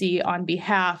advocacy on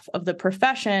behalf of the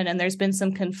profession. And there's been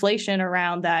some conflation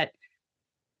around that.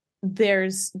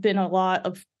 There's been a lot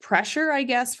of pressure, I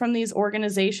guess, from these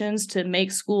organizations to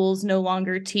make schools no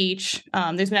longer teach.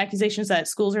 There's been accusations that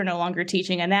schools are no longer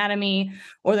teaching anatomy,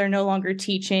 or they're no longer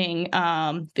teaching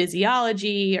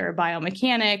physiology or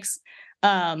biomechanics.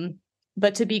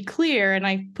 But to be clear, and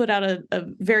I put out a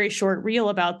very short reel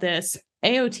about this,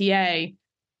 AOTA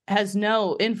has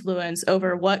no influence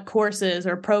over what courses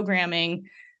or programming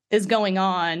is going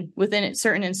on within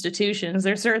certain institutions.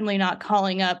 They're certainly not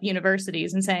calling up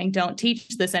universities and saying, don't teach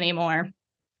this anymore.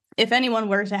 If anyone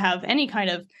were to have any kind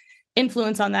of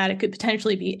influence on that, it could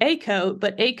potentially be ACOTE,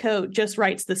 but ACOTE just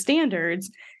writes the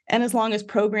standards. And as long as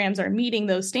programs are meeting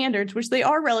those standards, which they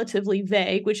are relatively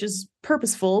vague, which is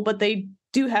purposeful, but they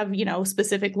do have,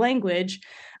 specific language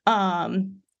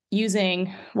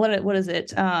using, what is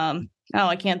it?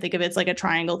 I can't think of it. It's like a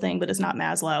triangle thing, but it's not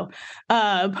Maslow.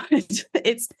 But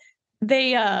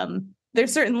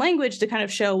there's certain language to kind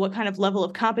of show what kind of level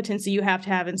of competency you have to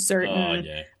have in certain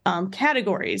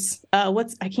categories.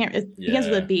 It begins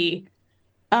with a B.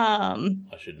 I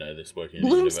should know this working.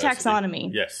 Bloom's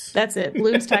taxonomy. Yes, that's it.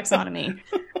 Bloom's taxonomy.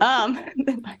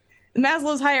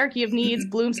 Maslow's hierarchy of needs,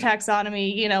 Bloom's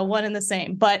taxonomy, one and the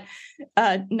same, but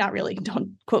not really.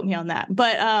 Don't quote me on that.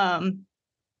 But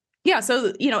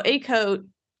so ACOTE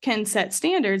can set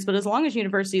standards, but as long as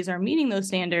universities are meeting those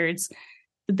standards,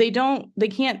 they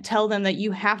can't tell them that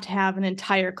you have to have an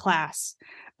entire class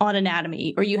on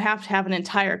anatomy or you have to have an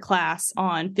entire class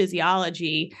on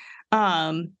physiology,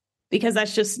 because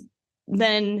that's just,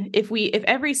 then if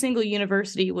every single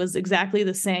university was exactly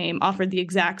the same, offered the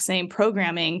exact same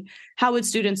programming, how would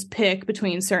students pick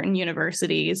between certain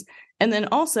universities? And then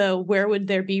also, where would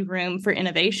there be room for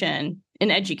innovation in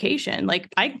education? Like,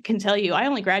 I can tell you, I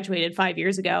only graduated 5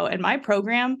 years ago, and my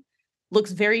program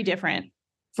looks very different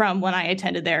from when I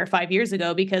attended there 5 years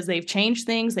ago, because they've changed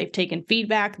things, they've taken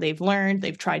feedback, they've learned,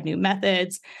 they've tried new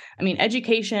methods. I mean,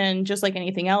 education, just like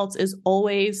anything else, is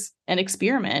always an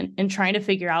experiment in trying to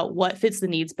figure out what fits the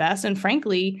needs best. And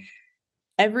frankly,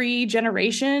 every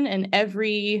generation and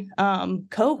every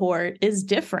cohort is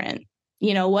different.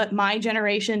 What my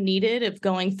generation needed of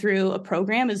going through a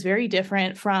program is very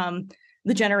different from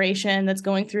the generation that's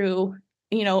going through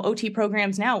OT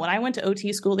programs now. When I went to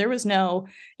OT school, there was no,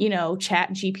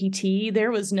 chat GPT. There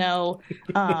was no,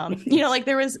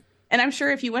 there was, and I'm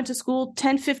sure if you went to school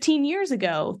 10, 15 years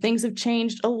ago, things have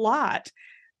changed a lot.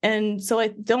 And so I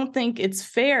don't think it's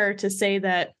fair to say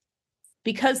that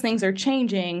because things are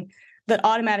changing, that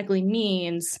automatically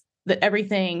means that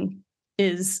everything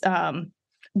is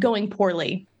going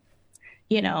poorly.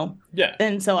 Yeah.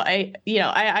 And so I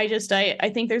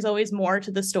think there's always more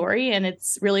to the story, and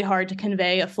it's really hard to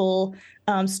convey a full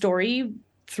story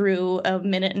through a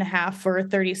minute and a half or a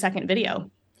 30-second video.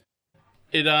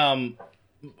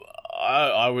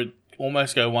 I would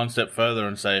almost go one step further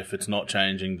and say if it's not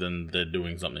changing, then they're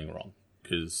doing something wrong,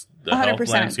 because the 100%. Health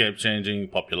landscape's changing,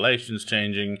 population's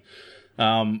changing.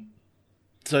 So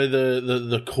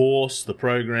the course, the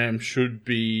program should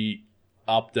be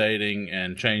updating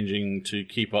and changing to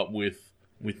keep up with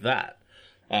that.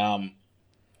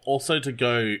 Also to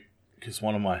go, because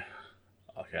I'm going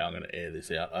to air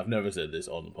this out. I've never said this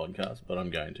on the podcast, but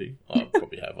I'm going to. I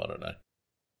probably have, I don't know.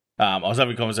 I was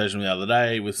having a conversation the other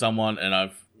day with someone,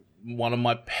 and one of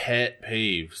my pet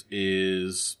peeves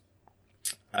is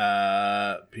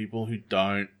people who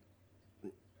don't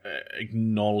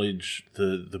acknowledge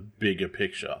the bigger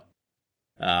picture.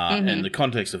 And the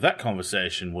context of that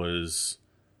conversation was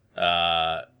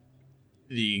the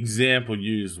example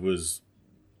used was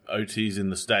OTs in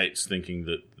the States thinking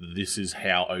that this is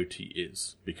how OT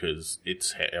is because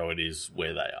it's how it is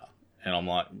where they are. And I'm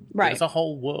like, There's a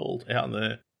whole world out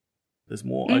there. There's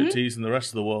more OTs in the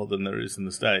rest of the world than there is in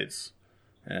the States.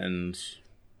 And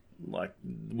like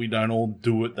we don't all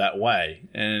do it that way.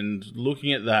 And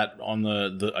looking at that on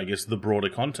the I guess the broader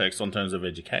context on terms of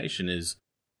education is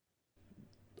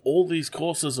all these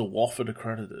courses are WOFED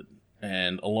accredited,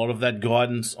 and a lot of that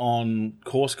guidance on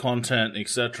course content,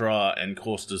 etc., and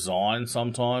course design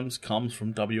sometimes comes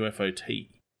from WFOT.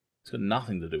 It's got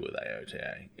nothing to do with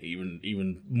AOTA,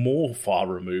 even more far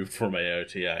removed from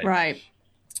AOTA. Right.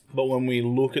 But when we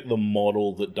look at the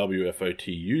model that WFOT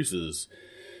uses,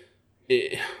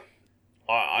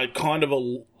 I kind of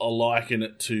liken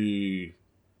it to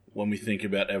when we think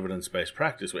about evidence-based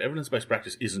practice, where evidence-based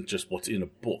practice isn't just what's in a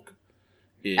book.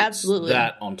 It's Absolutely.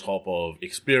 that on top of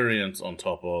experience, on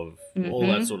top of all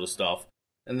that sort of stuff.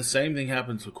 And the same thing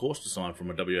happens for course design from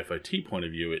a WFOT point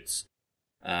of view. It's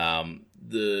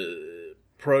the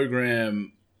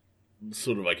program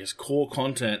sort of, I guess, core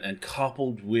content and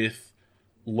coupled with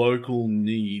local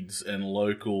needs and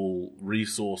local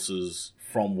resources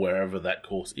from wherever that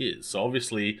course is. So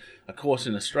obviously a course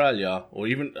in Australia, or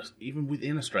even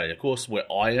within Australia, a course where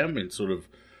I am in sort of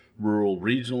rural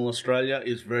regional Australia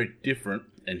is very different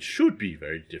and should be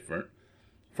very different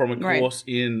from a course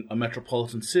in a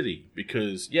metropolitan city,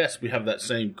 because yes, we have that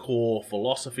same core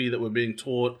philosophy that we're being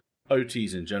taught.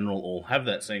 OTs in general all have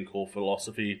that same core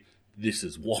philosophy. This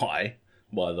is why,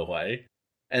 by the way,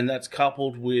 and that's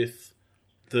coupled with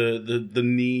the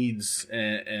needs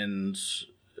and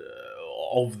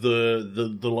of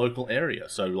the local area.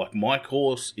 So like my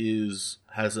course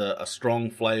has a strong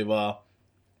flavour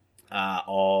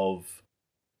of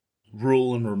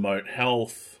rural and remote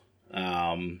health,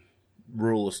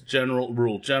 rural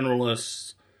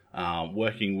generalists,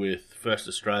 working with First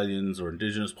Australians or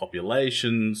Indigenous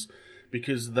populations,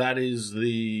 because that is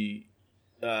the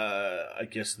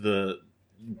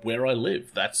where I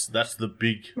live. That's the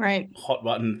big hot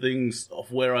button things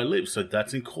of where I live. So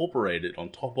that's incorporated on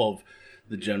top of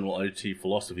the general OT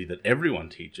philosophy that everyone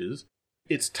teaches.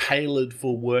 It's tailored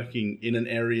for working in an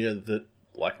area that,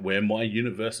 like where my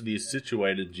university is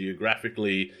situated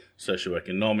geographically,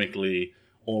 socioeconomically,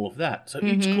 all of that. So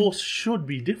each course should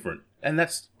be different. And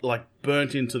that's like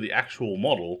burnt into the actual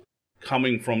model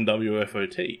coming from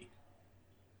WFOT.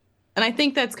 And I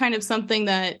think that's kind of something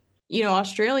that,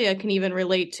 Australia can even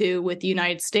relate to with the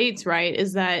United States, right?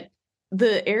 Is that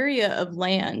the area of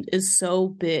land is so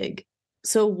big.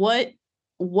 So what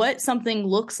something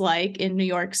looks like in New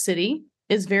York City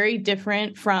is very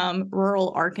different from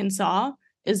rural Arkansas,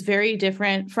 is very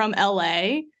different from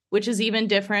LA, which is even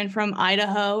different from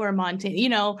Idaho or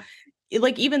Montana.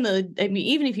 Like even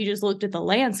if you just looked at the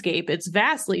landscape, it's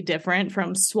vastly different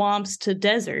from swamps to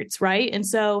deserts, right? And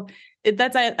so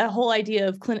that's a whole idea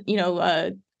of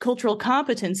cultural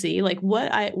competency, like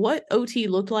what OT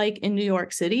looked like in New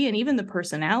York City, and even the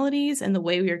personalities and the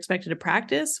way we were expected to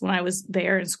practice when I was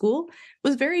there in school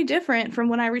was very different from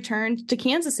when I returned to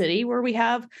Kansas City, where we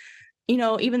have,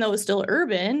 even though it was still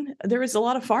urban, there was a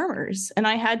lot of farmers, and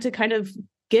I had to kind of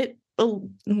get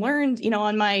learned,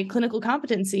 on my clinical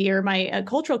competency or my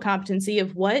cultural competency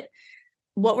of what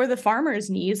were the farmers'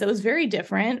 needs. That was very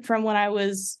different from when I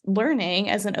was learning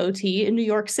as an OT in New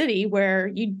York City,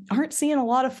 where you aren't seeing a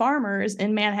lot of farmers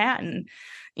in Manhattan,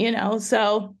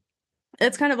 so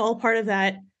it's kind of all part of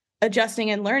that adjusting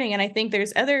and learning. And I think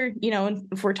there's other,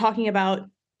 if we're talking about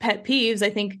pet peeves, I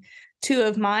think two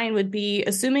of mine would be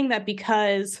assuming that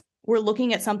because we're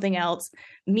looking at something else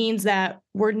means that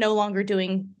we're no longer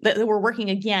doing that, we're working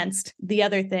against the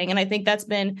other thing. And I think that's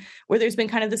been where there's been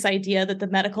kind of this idea that the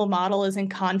medical model is in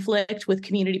conflict with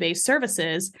community-based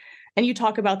services. And you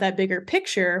talk about that bigger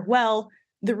picture. Well,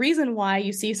 the reason why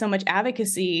you see so much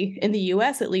advocacy in the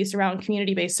US, at least around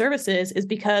community-based services, is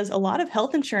because a lot of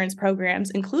health insurance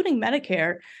programs, including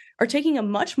Medicare, are taking a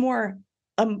much more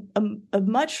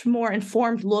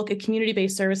informed look at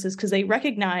community-based services, because they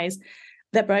recognize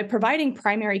that by providing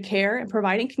primary care and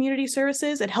providing community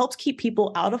services, it helps keep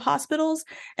people out of hospitals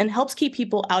and helps keep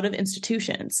people out of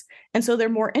institutions. And so they're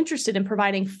more interested in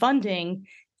providing funding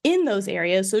in those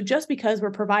areas. So just because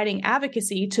we're providing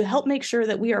advocacy to help make sure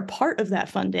that we are part of that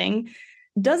funding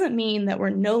doesn't mean that we're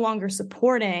no longer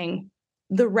supporting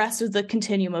the rest of the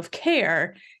continuum of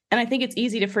care. And I think it's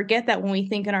easy to forget that when we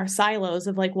think in our silos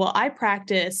of like, well, I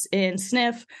practice in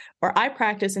SNF or I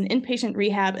practice in inpatient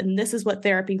rehab, and this is what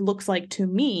therapy looks like to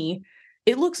me.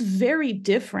 It looks very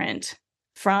different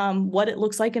from what it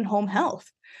looks like in home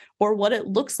health or what it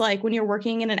looks like when you're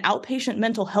working in an outpatient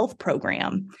mental health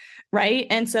program, right?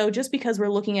 And so just because we're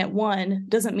looking at one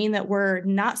doesn't mean that we're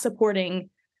not supporting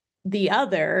the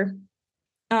other.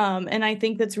 And I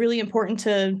think that's really important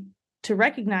to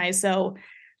recognize. So,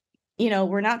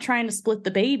 we're not trying to split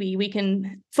the baby. We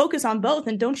can focus on both.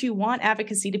 And don't you want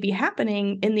advocacy to be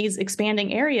happening in these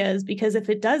expanding areas? Because if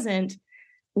it doesn't,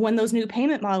 when those new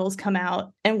payment models come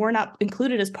out and we're not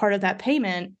included as part of that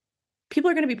payment, people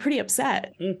are going to be pretty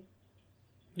upset.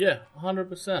 Yeah,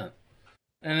 100%.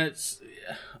 And it's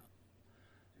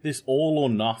this all or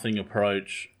nothing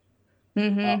approach.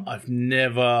 I've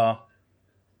never,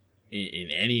 in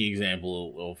any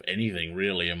example of anything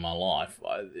really in my life,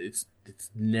 it's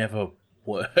never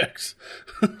worked.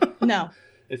 No.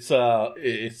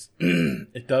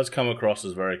 It does come across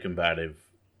as very combative.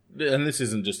 And this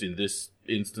isn't just in this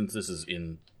instance, this is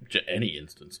in any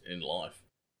instance in life.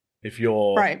 If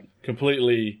you're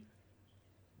completely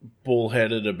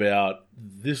bullheaded about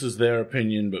this is their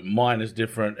opinion, but mine is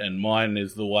different and mine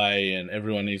is the way and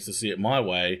everyone needs to see it my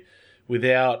way,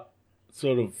 without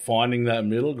sort of finding that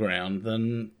middle ground,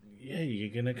 then yeah, you're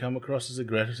going to come across as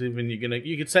aggressive, and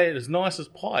you could say it as nice as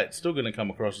pie, it's still going to come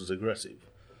across as aggressive.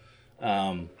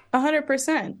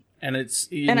 100%. And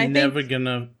you're never going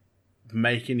to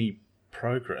make any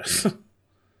progress.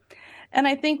 And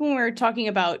I think when we're talking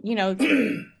about,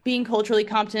 being culturally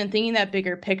competent, thinking that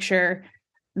bigger picture,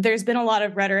 there's been a lot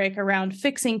of rhetoric around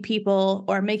fixing people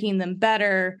or making them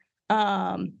better.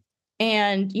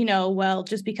 And,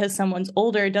 just because someone's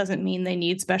older doesn't mean they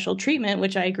need special treatment,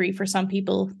 which I agree for some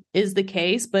people is the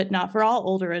case, but not for all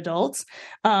older adults.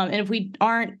 And if we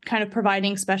aren't kind of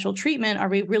providing special treatment, are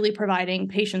we really providing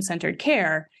patient-centered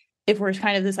care? If we're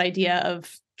kind of this idea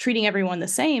of treating everyone the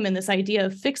same and this idea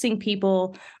of fixing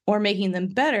people or making them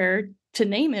better, to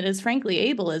name it is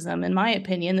frankly ableism, in my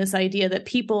opinion, this idea that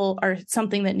people are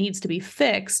something that needs to be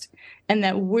fixed and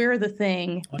that we're the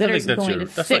thing that is going to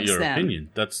fix them. That's not your opinion.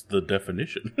 That's the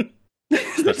definition.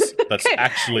 That's okay.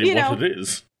 Actually what it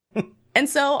is. And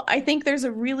so I think there's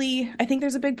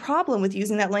a big problem with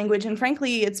using that language. And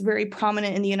frankly, it's very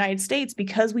prominent in the United States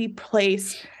because we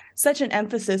place such an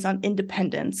emphasis on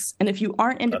independence. And if you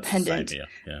aren't independent,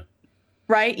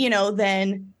 right,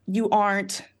 then you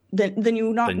aren't, then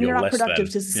you're not productive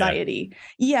to society.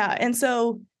 Yeah. And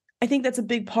so I think that's a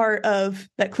big part of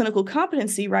that clinical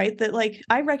competency, right? That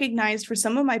I recognized for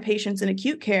some of my patients in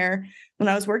acute care when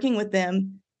I was working with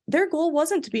them, their goal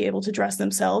wasn't to be able to dress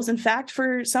themselves. In fact,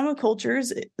 for some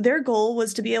cultures, their goal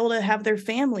was to be able to have their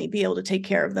family be able to take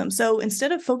care of them. So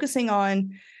instead of focusing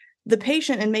on the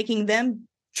patient and making them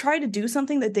try to do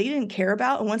something that they didn't care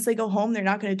about, and once they go home, they're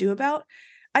not going to do about,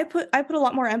 I put a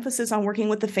lot more emphasis on working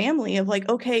with the family of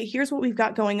okay, here's what we've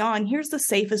got going on. Here's the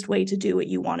safest way to do what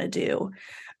you want to do.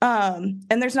 And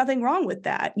there's nothing wrong with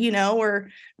that, or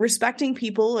respecting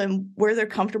people and where they're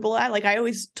comfortable at. I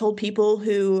always told people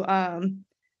who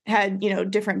had,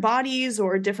 different bodies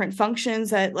or different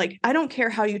functions that I don't care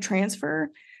how you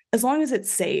transfer as long as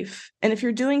it's safe. And if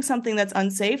you're doing something that's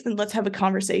unsafe, then let's have a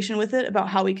conversation with it about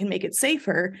how we can make it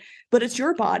safer. But it's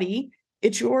your body.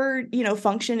 It's your,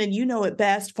 function, and you know it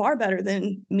best, far better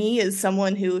than me as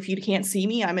someone who, if you can't see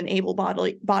me, I'm an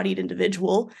able-bodied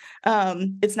individual.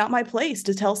 It's not my place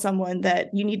to tell someone that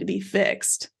you need to be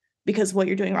fixed because of what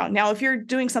you're doing wrong. Now, if you're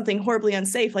doing something horribly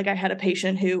unsafe, I had a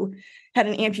patient who had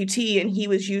an amputee and he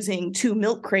was using 2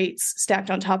 milk crates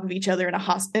stacked on top of each other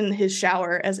in his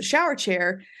shower as a shower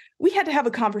chair, we had to have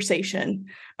a conversation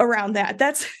around that.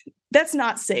 That's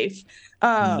not safe.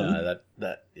 No,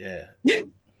 yeah.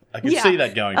 I can see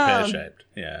that going pear-shaped.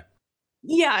 Yeah.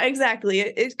 Yeah, exactly.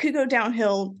 It could go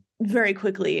downhill very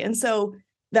quickly. And so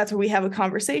that's where we have a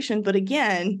conversation. But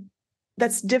again,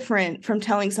 that's different from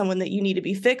telling someone that you need to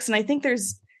be fixed. And I think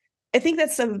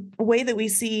that's a way that we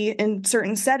see in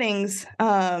certain settings,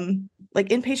 like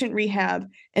inpatient rehab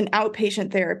and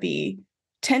outpatient therapy,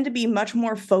 tend to be much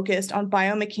more focused on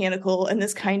biomechanical and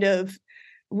this kind of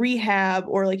rehab,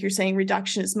 or like you're saying,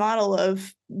 reductionist model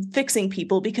of fixing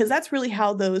people, because that's really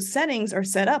how those settings are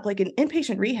set up. Like in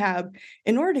inpatient rehab,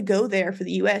 in order to go there for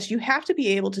the US, you have to be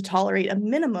able to tolerate a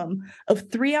minimum of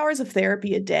 3 hours of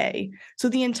therapy a day. So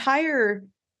the entire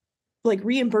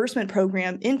reimbursement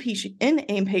program in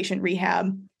inpatient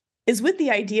rehab is with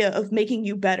the idea of making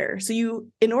you better. So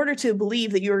in order to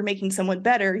believe that you are making someone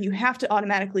better, you have to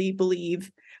automatically believe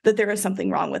that there is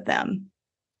something wrong with them,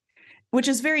 which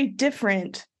is very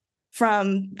different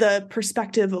from the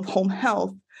perspective of home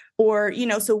health. Or,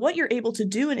 so what you're able to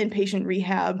do in inpatient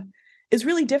rehab is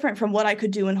really different from what I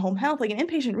could do in home health. Like in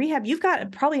inpatient rehab, you've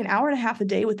got probably an hour and a half a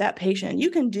day with that patient. You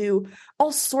can do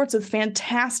all sorts of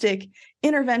fantastic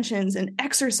interventions and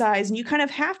exercise, and you kind of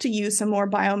have to use some more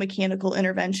biomechanical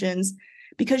interventions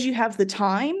because you have the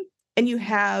time and you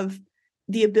have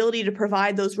the ability to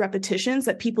provide those repetitions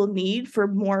that people need for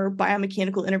more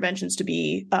biomechanical interventions to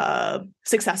be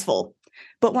successful.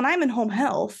 But when I'm in home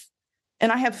health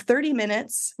and I have 30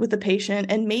 minutes with the patient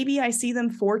and maybe I see them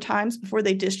 4 times before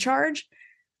they discharge,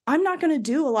 I'm not going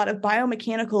to do a lot of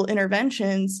biomechanical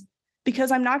interventions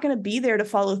because I'm not going to be there to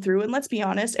follow through. And let's be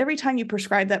honest, every time you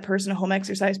prescribe that person a home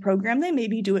exercise program, they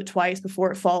maybe do it twice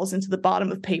before it falls into the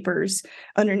bottom of papers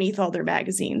underneath all their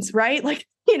magazines, right? Like,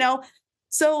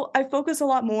 so I focus a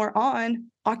lot more on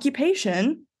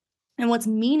occupation and what's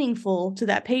meaningful to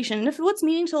that patient. And if what's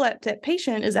meaningful to that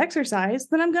patient is exercise,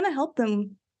 then I'm going to help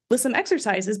them with some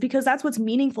exercises because that's what's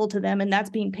meaningful to them and that's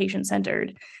being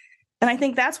patient-centered. And I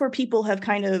think that's where people have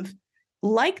kind of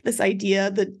like this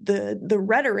idea, the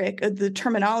rhetoric of the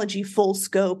terminology full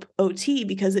scope OT,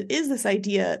 because it is this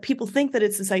idea, people think that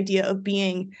it's this idea of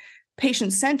being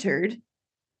patient-centered,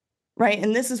 right?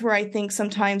 And this is where I think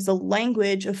sometimes the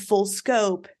language of full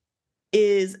scope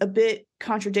is a bit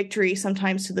contradictory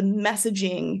sometimes to the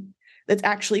messaging that's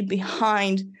actually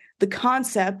behind the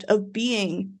concept of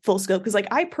being full scope. Because like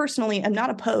I personally am not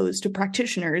opposed to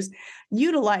practitioners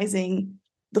utilizing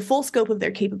the full scope of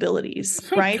their capabilities,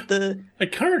 right?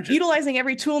 Utilizing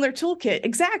every tool in their toolkit.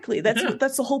 Exactly.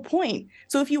 That's the whole point.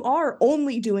 So if you are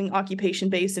only doing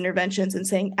occupation-based interventions and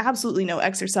saying absolutely no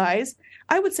exercise,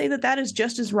 I would say that is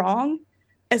just as wrong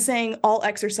as saying all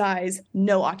exercise,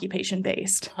 no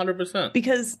occupation-based.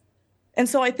 100%. And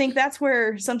so I think that's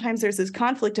where sometimes there's this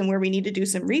conflict and where we need to do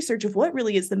some research of what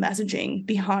really is the messaging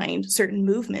behind certain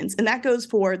movements. And that goes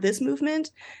for this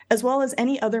movement as well as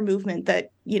any other movement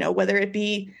that, whether it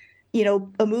be,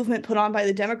 a movement put on by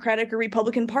the Democratic or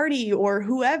Republican Party or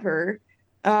whoever,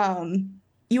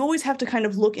 you always have to kind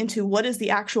of look into what is the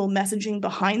actual messaging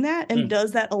behind that and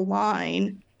does that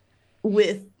align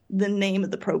with the name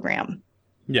of the program?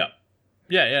 Yeah.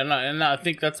 And I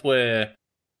think that's where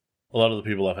a lot of the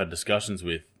people I've had discussions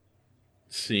with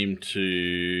seem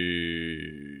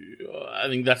to... I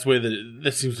think that's where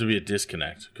there seems to be a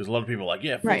disconnect. Because a lot of people are like,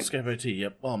 full scope OT,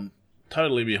 yep, I'm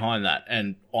totally behind that.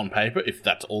 And on paper, if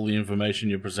that's all the information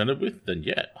you're presented with, then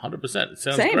 100%. It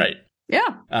sounds great.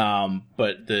 Yeah.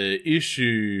 But the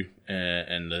issue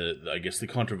and I guess the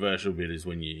controversial bit is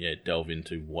when you delve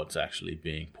into what's actually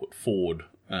being put forward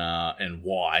and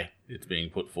why it's being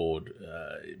put forward,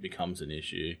 it becomes an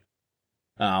issue.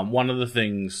 One of the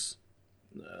things,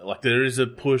 there is a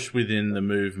push within the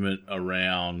movement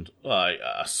around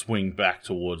a swing back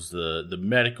towards the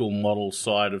medical model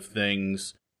side of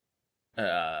things.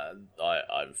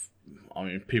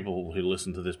 People who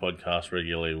listen to this podcast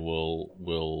regularly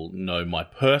will know my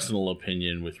personal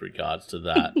opinion with regards to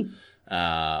that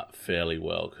fairly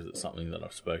well because it's something that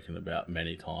I've spoken about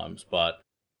many times. But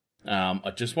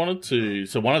I just wanted to.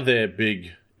 So one of their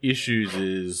big issues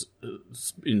is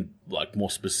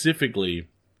more specifically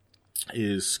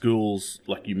is schools,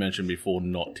 like you mentioned before,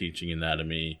 not teaching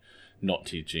anatomy, not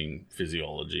teaching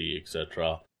physiology,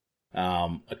 etc.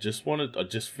 I just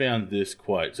found this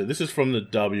quote. So this is from the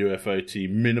WFOT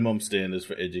Minimum Standards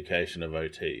for Education of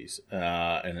OTs.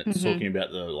 And it's talking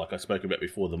about like I spoke about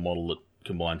before, the model that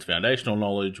combines foundational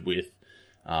knowledge with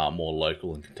more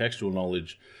local and contextual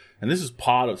knowledge. And this is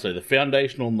part of, so the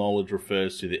foundational knowledge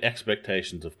refers to the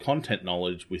expectations of content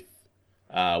knowledge with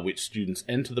which students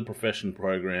enter the profession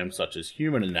programs such as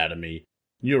human anatomy,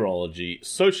 neurology,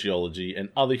 sociology, and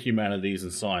other humanities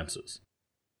and sciences.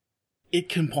 It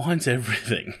combines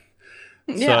everything.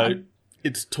 Yeah. So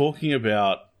it's talking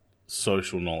about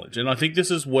social knowledge. And I think this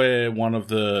is where one of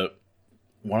the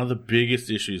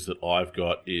biggest issues that I've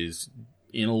got is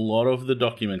in a lot of the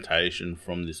documentation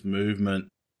from this movement,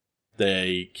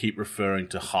 they keep referring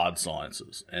to hard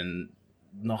sciences, and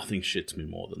nothing shits me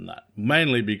more than that.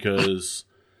 Mainly because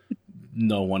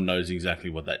no one knows exactly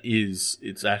what that is.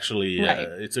 It's actually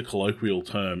it's a colloquial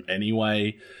term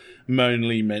anyway,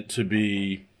 mainly meant to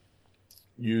be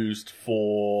used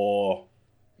for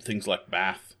things like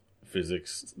math,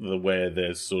 physics, where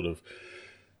there's sort of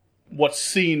what's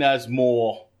seen as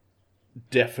more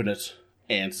definite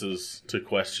answers to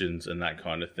questions and that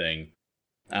kind of thing.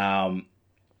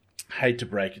 Hate to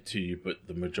break it to you, but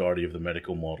the majority of the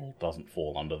medical model doesn't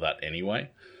fall under that anyway.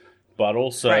 But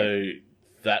also,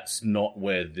 that's not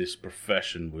where this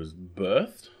profession was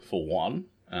birthed, for one.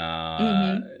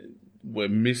 We're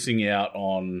missing out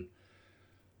on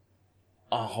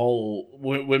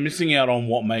we're missing out on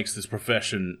what makes this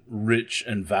profession rich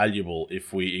and valuable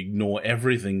if we ignore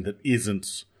everything that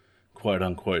isn't, quote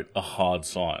unquote, a hard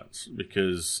science.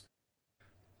 Because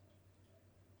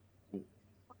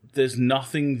there's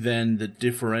nothing then that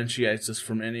differentiates us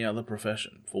from any other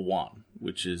profession, for one,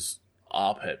 which is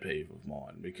our pet peeve of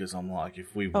mine. Because I'm like,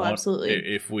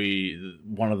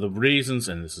 one of the reasons,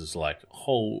 and this is like a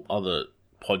whole other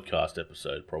podcast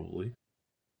episode probably,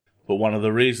 but one of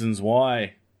the reasons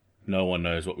why No one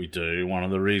knows what we do. One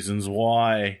of the reasons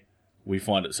why we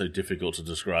find it so difficult to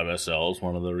describe ourselves,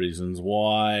 one of the reasons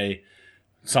why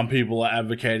some people are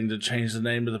advocating to change the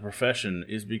name of the profession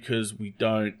is because we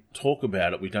don't talk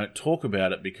about it. We don't talk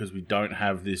about it because we don't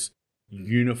have this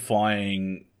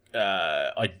unifying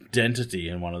identity.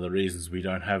 And one of the reasons we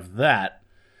don't have that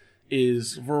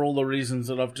is for all the reasons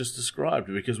that I've just described,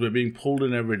 because we're being pulled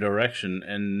in every direction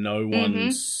and no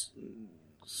one's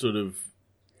sort of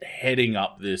heading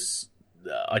up this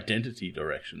identity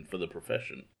direction for the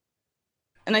profession.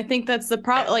 And I think that's the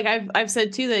problem. Like I've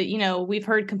said too that, you know, we've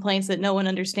heard complaints that no one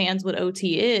understands what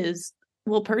OT is.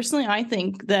 Well, personally, I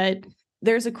think that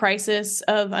there's a crisis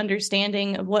of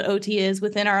understanding of what OT is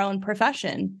within our own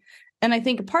profession. And I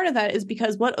think a part of that is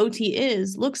because what OT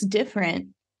is looks different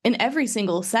in every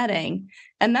single setting.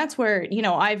 And that's where, you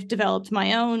know, I've developed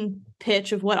my own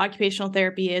pitch of what occupational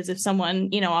therapy is. If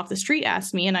someone, you know, off the street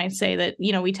asks me, and I say that,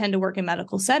 you know, we tend to work in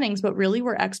medical settings, but really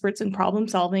we're experts in problem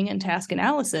solving and task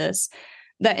analysis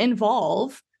that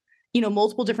involve, you know,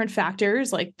 multiple different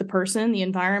factors like the person, the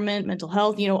environment, mental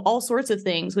health, you know, all sorts of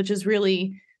things, which is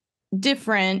really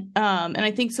different. And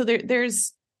I think so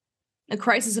there's a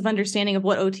crisis of understanding of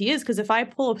what OT is, because if I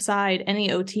pull aside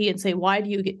any OT and say, why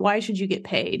should you get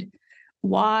paid?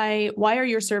 Why are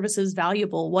your services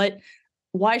valuable?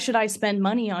 Why should I spend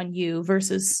money on you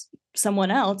versus someone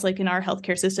else, like in our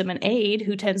healthcare system, an aide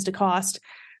who tends to cost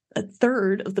a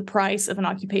third of the price of an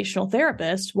occupational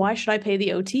therapist? Why should I pay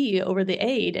the OT over the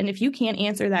aide? And if you can't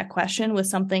answer that question with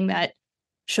something that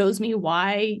shows me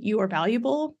why you are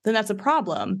valuable, then that's a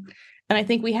problem. And I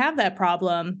think we have that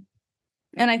problem.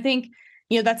 And I think,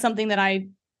 you know, that's something that I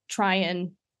try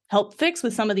and help fix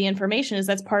with some of the information, is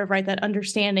that's part of, right, that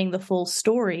understanding the full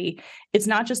story. It's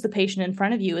not just the patient in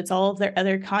front of you, it's all of their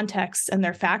other contexts and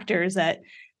their factors that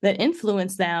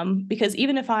influence them. Because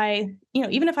even if I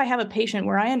have a patient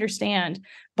where I understand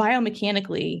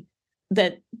biomechanically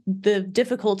that the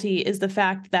difficulty is the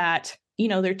fact that, you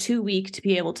know, they're too weak to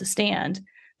be able to stand,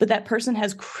 but that person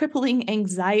has crippling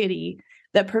anxiety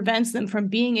that prevents them from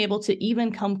being able to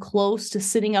even come close to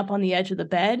sitting up on the edge of the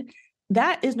bed,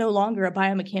 that is no longer a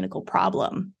biomechanical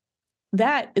problem.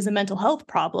 That is a mental health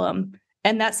problem.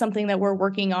 And that's something that we're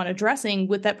working on addressing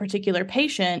with that particular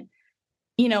patient.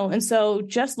 You know, and so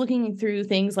just looking through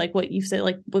things like what you said,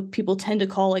 like what people tend to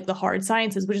call like the hard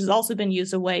sciences, which has also been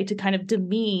used a way to kind of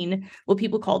demean what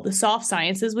people call the soft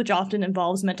sciences, which often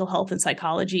involves mental health and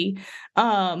psychology.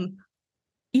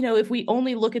 You know, if we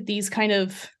only look at these kind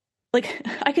of, like,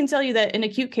 I can tell you that in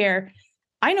acute care,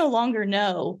 I no longer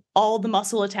know all the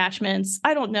muscle attachments.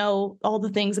 I don't know all the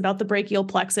things about the brachial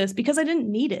plexus because I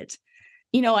didn't need it.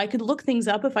 You know, I could look things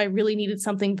up if I really needed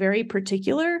something very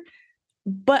particular,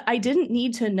 but I didn't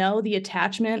need to know the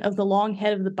attachment of the long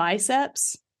head of the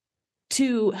biceps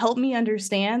to help me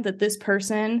understand that this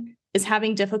person is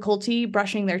having difficulty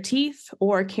brushing their teeth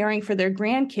or caring for their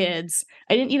grandkids.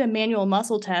 I didn't need a manual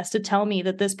muscle test to tell me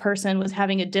that this person was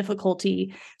having a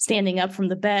difficulty standing up from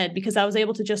the bed, because I was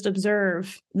able to just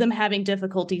observe them having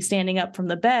difficulty standing up from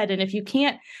the bed. And if you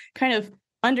can't kind of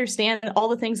understand all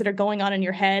the things that are going on in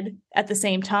your head at the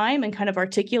same time and kind of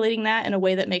articulating that in a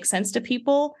way that makes sense to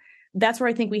people, that's where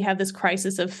I think we have this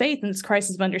crisis of faith and this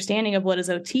crisis of understanding of what is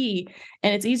OT.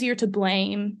 And it's easier to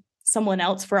blame someone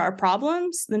else for our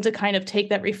problems than to kind of take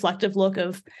that reflective look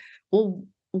of, well,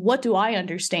 what do I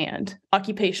understand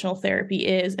occupational therapy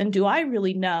is? And do I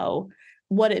really know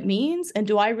what it means? And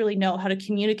do I really know how to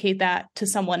communicate that to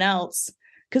someone else?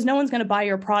 Because no one's going to buy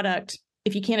your product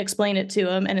if you can't explain it to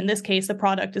them. And in this case, the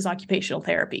product is occupational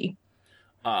therapy.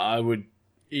 I would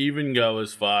even go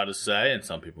as far to say, and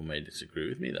some people may disagree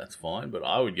with me, that's fine, but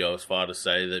I would go as far to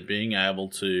say that being able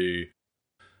to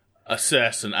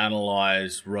assess and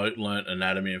analyze rote learnt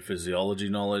anatomy and physiology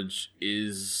knowledge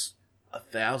is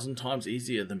 1,000 times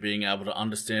easier than being able to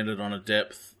understand it on a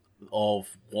depth of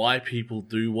why people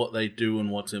do what they do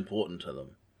and what's important to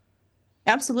them.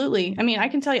 Absolutely. I mean, I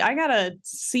can tell you, I got a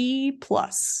C+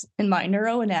 in my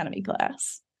neuroanatomy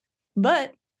class,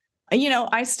 but you know,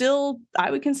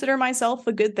 I would consider myself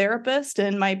a good therapist,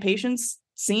 and my patients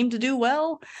seem to do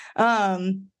well.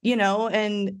 You know,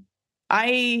 and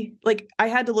I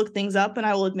had to look things up, and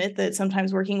I will admit that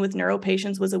sometimes working with neuro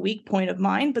patients was a weak point of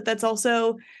mine, but that's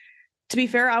also, to be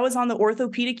fair, I was on the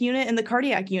orthopedic unit and the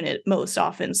cardiac unit most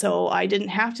often. So I didn't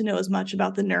have to know as much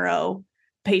about the neuro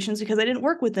patients because I didn't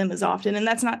work with them as often. And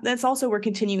that's also where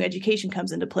continuing education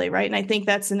comes into play, right? And I think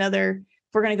that's another,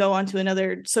 if we're going to go on to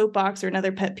another soapbox or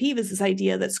another pet peeve, is this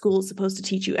idea that school is supposed to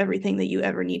teach you everything that you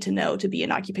ever need to know to be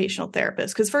an occupational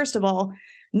therapist. Because first of all,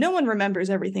 no one remembers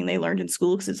everything they learned in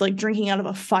school, because it's like drinking out of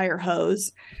a fire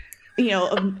hose, you know,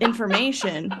 of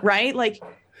information, right? Like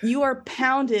you are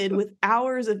pounded with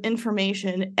hours of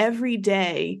information every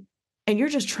day, and you're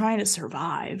just trying to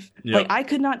survive. Yep. Like, I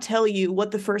could not tell you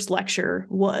what the first lecture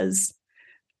was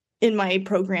in my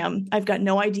program. I've got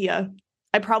no idea.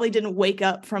 I probably didn't wake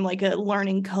up from like a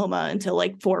learning coma until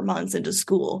like 4 months into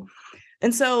school.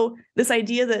 And so this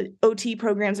idea that OT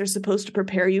programs are supposed to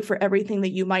prepare you for everything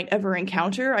that you might ever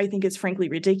encounter, I think is frankly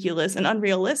ridiculous and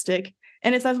unrealistic.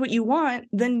 And if that's what you want,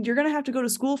 then you're going to have to go to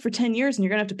school for 10 years and you're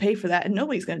going to have to pay for that. And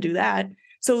nobody's going to do that.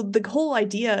 So the whole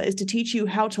idea is to teach you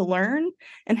how to learn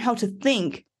and how to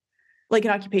think like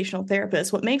an occupational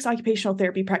therapist. What makes occupational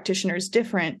therapy practitioners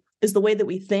different is the way that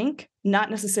we think,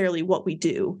 not necessarily what we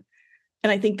do.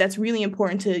 And I think that's really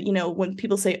important to, when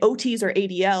people say OTs or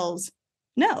ADLs,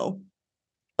 no,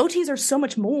 OTs are so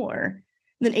much more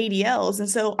than ADLs. And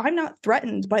so I'm not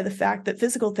threatened by the fact that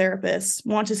physical therapists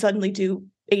want to suddenly do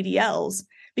ADLs,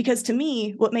 because to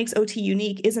me, what makes OT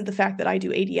unique isn't the fact that I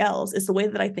do ADLs, it's the way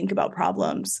that I think about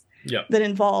problems that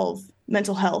involve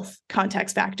mental health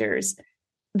context factors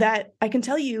that I can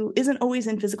tell you isn't always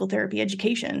in physical therapy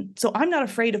education. So I'm not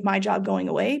afraid of my job going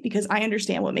away because I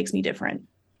understand what makes me different.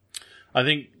 I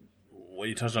think what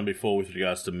you touched on before with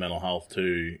regards to mental health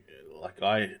too, like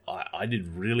I did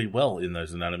really well in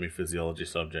those anatomy physiology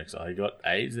subjects. I got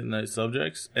A's in those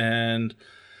subjects, and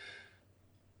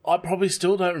I probably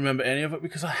still don't remember any of it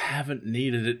because I haven't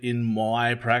needed it in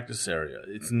my practice area.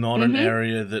 It's not an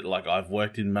area that, like, I've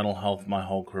worked in mental health my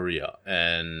whole career.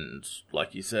 And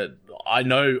like you said, I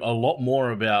know a lot more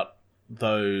about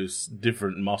those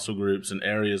different muscle groups and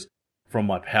areas from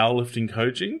my powerlifting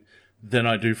coaching than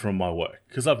I do from my work,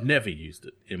 because I've never used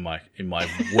it in my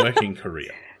working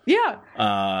career. Yeah.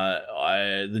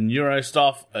 The neuro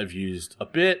stuff I've used a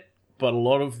bit, but a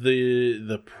lot of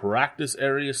the practice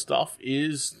area stuff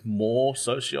is more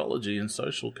sociology and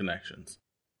social connections,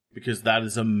 because that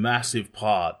is a massive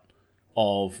part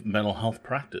of mental health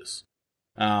practice.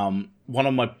 One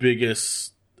of my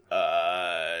biggest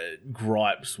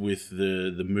gripes with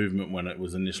the movement when it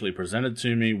was initially presented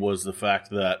to me was the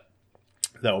fact that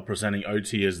they were presenting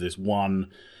OT as this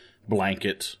one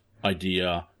blanket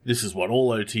idea. This is what all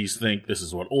OTs think. This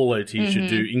is what all OTs should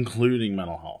do, including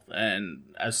mental health. And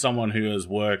as someone who has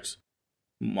worked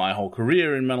my whole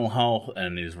career in mental health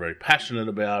and is very passionate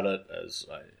about it, as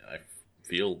I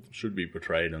feel should be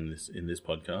portrayed in this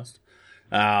podcast,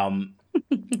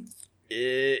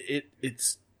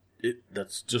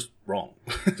 that's just wrong.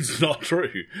 It's not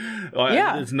true.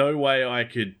 There's no way I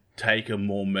could take a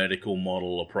more medical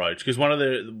model approach, because one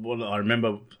I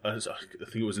remember, I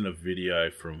think it was in a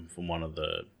video from one of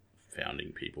the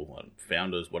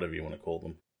founders, whatever you want to call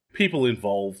them, people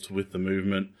involved with the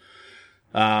movement,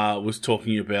 was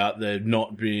talking about there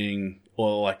not being,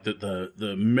 or like that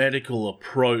the medical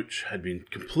approach had been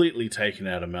completely taken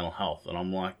out of mental health. And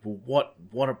I'm like, well,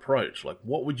 what approach? Like,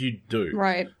 what would you do?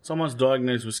 Right. Someone's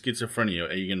diagnosed with schizophrenia.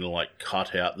 Are you going to like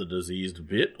cut out the diseased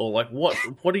bit? Or like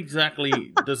what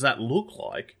exactly does that look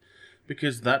like?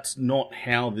 Because that's not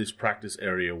how this practice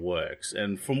area works.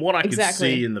 And from what I could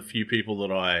see in the few people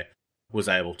that I was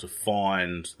able to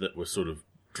find that were sort of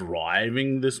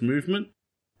driving this movement,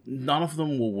 none of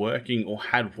them were working or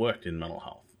had worked in mental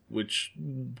health, which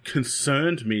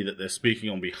concerned me that they're speaking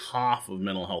on behalf of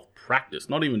mental health practice,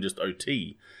 not even just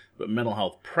OT, but mental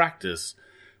health practice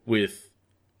with,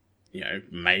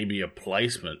 maybe a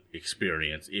placement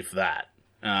experience, if that.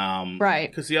 Right.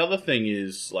 Because the other thing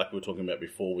is, like we were talking about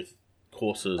before, with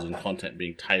courses and content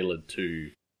being tailored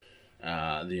to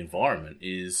the environment,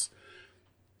 is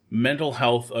mental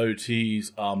health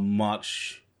OTs are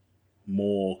much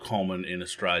more common in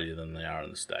Australia than they are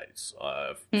in the States.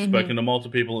 I've spoken to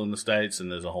multiple people in the States, and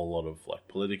there's a whole lot of like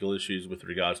political issues with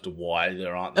regards to why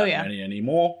there aren't that many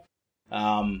anymore.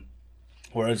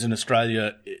 Whereas in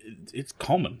Australia, it's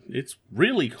common. It's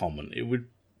really common.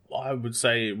 I would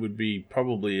say it would be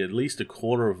probably at least a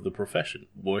quarter of the profession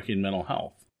work in mental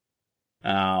health.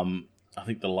 I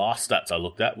think the last stats I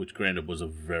looked at, which granted was a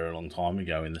very long time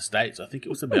ago in the States, I think it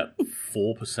was about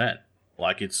 4%.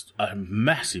 Like, it's a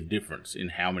massive difference in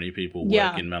how many people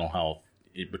work in mental health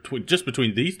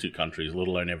between these two countries, let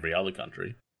alone every other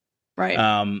country. Right.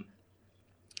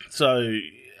 So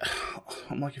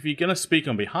I'm like, if you're going to speak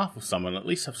on behalf of someone, at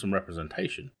least have some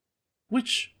representation,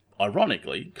 which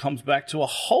ironically comes back to a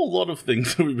whole lot of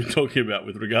things that we've been talking about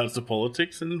with regards to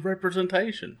politics and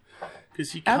representation.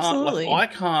 Because you can't, I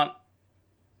can't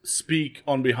speak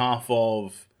on behalf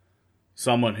of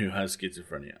someone who has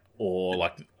schizophrenia, or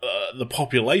like the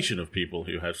population of people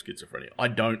who have schizophrenia. I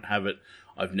don't have it.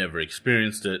 I've never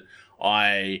experienced it.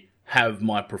 I have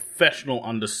my professional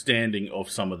understanding of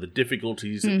some of the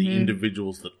difficulties that the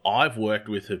individuals that I've worked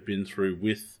with have been through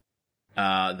with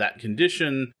that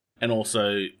condition. And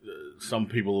also, some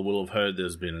people will have heard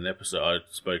there's been an episode. I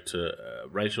spoke to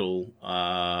Rachel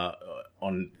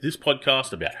on this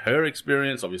podcast about her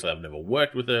experience. Obviously, I've never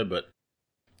worked with her, but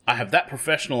I have that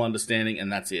professional understanding,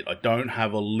 and that's it. I don't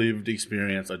have a lived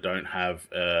experience. I don't have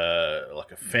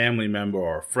like a family member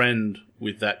or a friend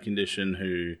with that condition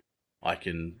who I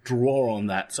can draw on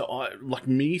that. So,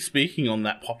 me speaking on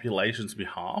that population's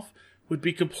behalf would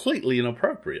be completely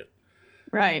inappropriate.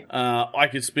 Right. I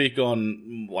could speak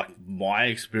on my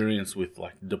experience with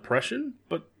depression,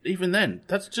 but even then,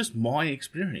 that's just my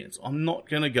experience. I'm not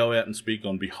going to go out and speak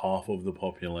on behalf of the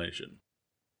population.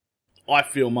 I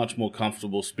feel much more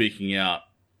comfortable speaking out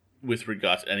with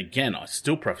regards, and again, I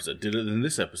still preface it, did it in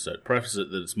this episode, preface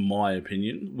it that it's my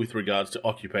opinion with regards to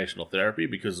occupational therapy,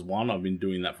 because one, I've been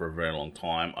doing that for a very long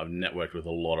time. I've networked with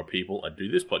a lot of people. I do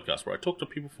this podcast where I talk to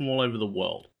people from all over the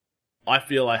world. I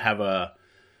feel I have a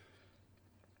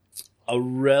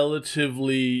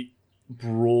relatively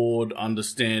broad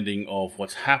understanding of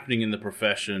what's happening in the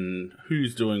profession,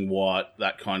 who's doing what,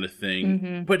 that kind of thing.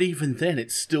 Mm-hmm. But even then,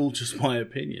 it's still just my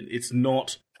opinion.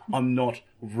 I'm not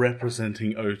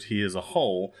representing OT as a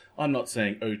whole. I'm not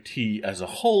saying OT as a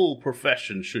whole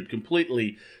profession should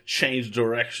completely change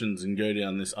directions and go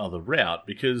down this other route,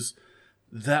 because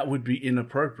that would be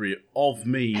inappropriate of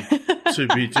me to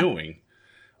be doing.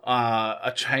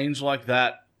 A change like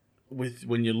that,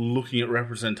 when you're looking at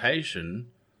representation,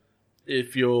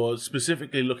 if you're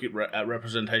specifically looking at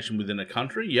representation within a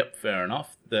country, yep, fair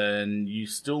enough, then you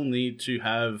still need to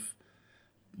have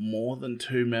more than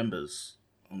 2 members,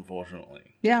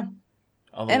 unfortunately. Yeah.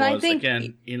 Otherwise, and I think,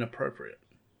 again, inappropriate.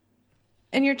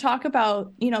 And your talk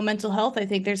about, mental health, I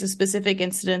think there's a specific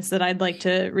incident that I'd like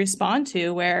to respond to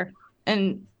where,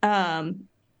 and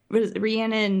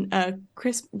Rhiannon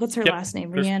Crisp, what's her last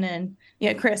name? Crisp. Rhiannon.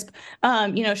 Yeah, Crisp.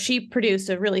 She produced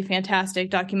a really fantastic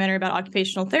documentary about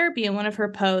occupational therapy. In one of her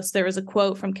posts, there was a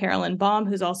quote from Carolyn Baum,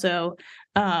 who's also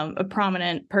a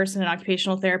prominent person in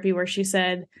occupational therapy, where she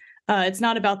said, it's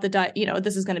not about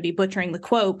this is going to be butchering the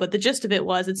quote, but the gist of it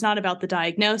was, it's not about the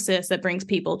diagnosis that brings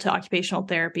people to occupational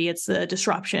therapy. It's the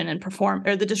disruption and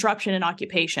the disruption in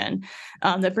occupation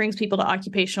that brings people to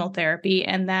occupational therapy.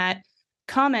 And that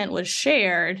comment was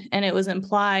shared, and it was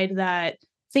implied that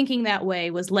thinking that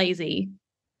way was lazy,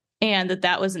 and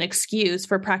that was an excuse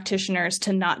for practitioners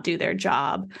to not do their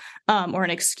job, or an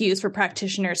excuse for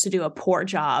practitioners to do a poor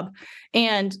job.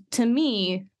 And to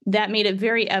me, that made it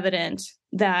very evident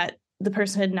that the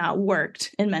person had not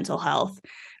worked in mental health.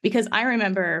 Because I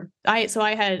remember,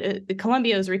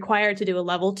 Columbia was required to do a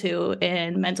level 2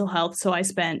 in mental health. So I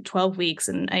spent 12 weeks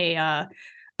in a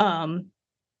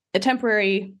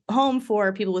temporary home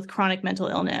for people with chronic mental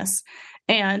illness.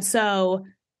 And so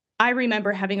I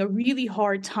remember having a really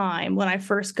hard time when I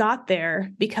first got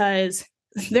there, because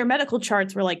their medical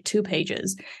charts were 2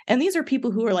 pages. And these are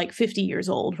people who are 50 years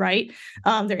old, right?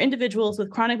 They're individuals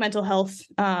with chronic mental health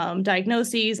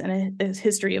diagnoses and a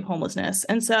history of homelessness.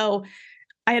 And so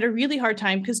I had a really hard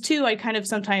time because, too, I kind of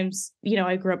sometimes,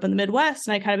 I grew up in the Midwest,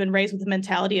 and I kind of been raised with the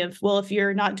mentality of, well, if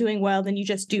you're not doing well, then you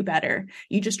just do better.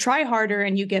 You just try harder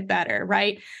and you get better,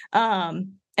 right?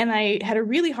 And I had a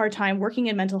really hard time working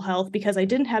in mental health because I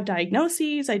didn't have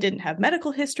diagnoses. I didn't have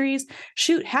medical histories.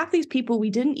 Shoot, half these people,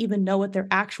 we didn't even know what their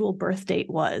actual birth date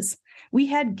was. We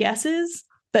had guesses,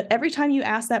 but every time you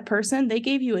asked that person, they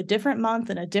gave you a different month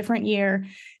and a different year.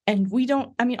 And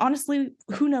honestly,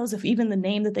 who knows if even the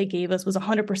name that they gave us was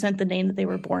 100% the name that they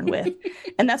were born with.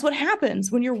 And that's what happens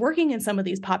when you're working in some of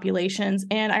these populations.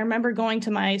 And I remember going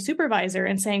to my supervisor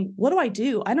and saying, what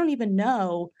do? I don't even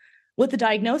know what the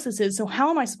diagnosis is. So how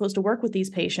am I supposed to work with these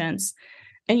patients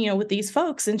and, with these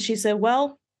folks? And she said,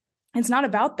 well, it's not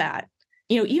about that.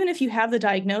 Even if you have the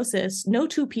diagnosis, no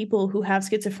 2 people who have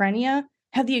schizophrenia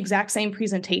have the exact same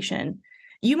presentation.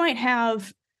 You might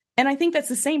have, and I think that's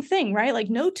the same thing, right?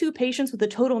 No 2 patients with a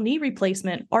total knee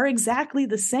replacement are exactly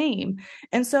the same.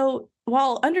 And so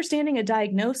while understanding a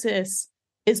diagnosis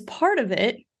is part of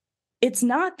it, it's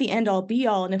not the end all be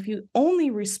all. And if you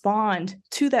only respond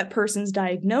to that person's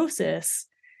diagnosis,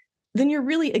 then you're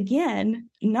really, again,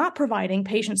 not providing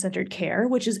patient-centered care,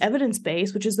 which is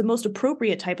evidence-based, which is the most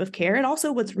appropriate type of care, and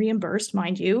also what's reimbursed,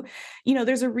 mind you.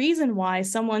 There's a reason why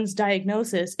someone's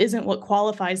diagnosis isn't what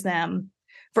qualifies them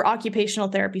for occupational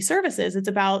therapy services. It's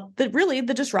about the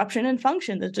disruption in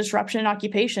function, the disruption in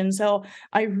occupation. So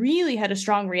I really had a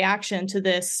strong reaction to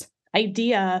this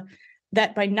idea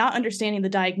that by not understanding the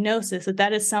diagnosis,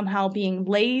 that is somehow being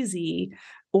lazy,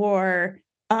 or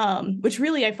which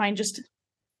really I find just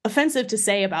offensive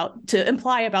to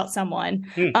imply about someone.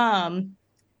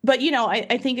 But,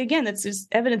 I think, again, that's just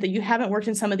evident that you haven't worked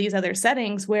in some of these other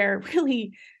settings where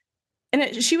really,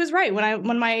 and she was right.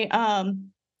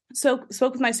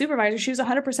 Spoke with my supervisor, she was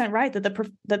 100% right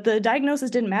that the diagnosis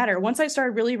didn't matter. Once I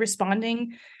started really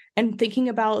responding and thinking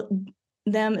about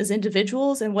them as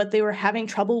individuals and what they were having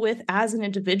trouble with as an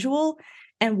individual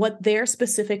and what their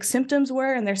specific symptoms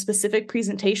were and their specific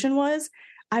presentation was,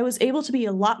 I was able to be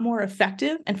a lot more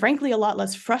effective and frankly, a lot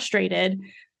less frustrated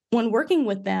when working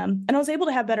with them. And I was able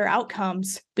to have better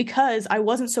outcomes because I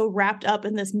wasn't so wrapped up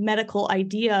in this medical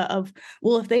idea of,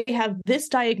 well, if they have this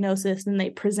diagnosis, then they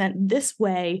present this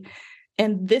way,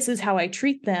 and this is how I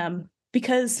treat them.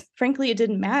 Because frankly, it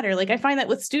didn't matter. Like I find that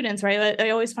with students, right? I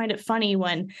always find it funny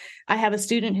when I have a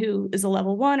student who is a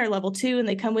level 1 or level 2 and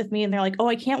they come with me and they're like, oh,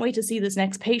 I can't wait to see this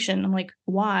next patient. I'm like,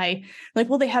 why? Like,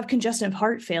 well, they have congestive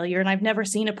heart failure and I've never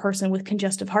seen a person with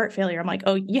congestive heart failure. I'm like,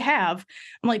 oh, you have?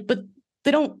 I'm like, but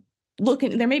they don't look,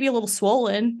 they may be a little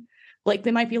swollen, like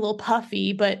they might be a little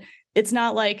puffy, but it's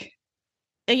not like,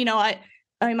 I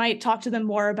might talk to them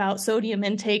more about sodium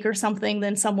intake or something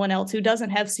than someone else who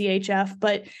doesn't have CHF,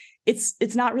 but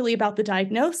it's not really about the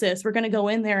diagnosis. We're going to go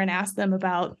in there and ask them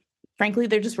about, frankly,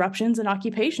 their disruptions and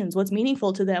occupations, what's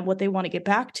meaningful to them, what they want to get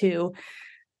back to.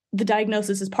 The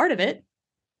diagnosis is part of it,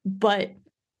 but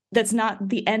that's not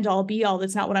the end all be all.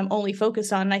 That's not what I'm only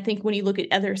focused on. And I think when you look at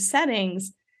other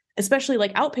settings, especially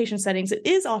like outpatient settings, it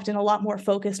is often a lot more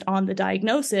focused on the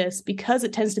diagnosis because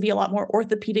it tends to be a lot more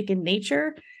orthopedic in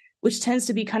nature, which tends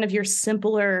to be kind of your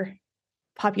simpler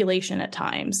population at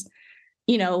times.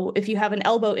 If you have an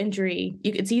elbow injury,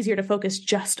 it's easier to focus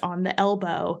just on the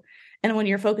elbow. And when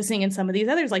you're focusing in some of these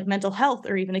others like mental health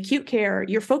or even acute care,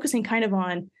 you're focusing kind of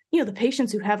on, the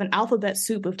patients who have an alphabet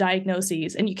soup of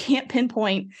diagnoses, and you can't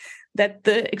pinpoint that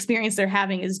the experience they're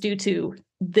having is due to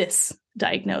this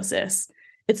diagnosis.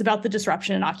 It's about the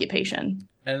disruption in occupation.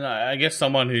 And I guess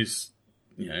someone who's,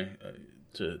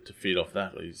 to feed off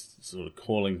that, he's sort of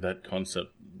calling that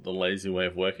concept the lazy way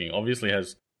of working, obviously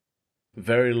has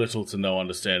very little to no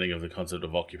understanding of the concept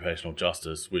of occupational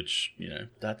justice, which,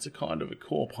 that's a kind of a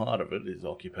core part of it, is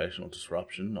occupational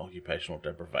disruption, occupational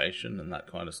deprivation, and that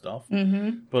kind of stuff.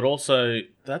 Mm-hmm. But also,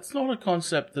 that's not a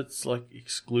concept that's, like,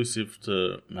 exclusive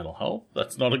to mental health.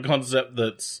 That's not a concept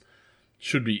that's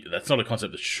not a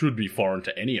concept that should be foreign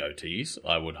to any OTs,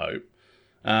 I would hope.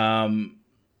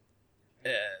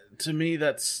 To me,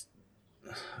 that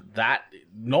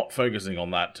not focusing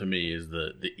on that, to me, is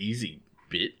the easy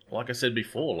bit. Like I said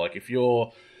before, like if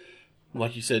you're,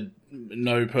 like you said,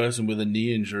 no person with a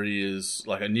knee injury is,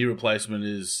 like a knee replacement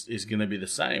is going to be the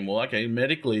same. Well, okay,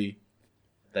 medically,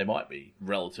 they might be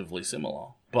relatively similar.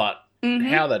 But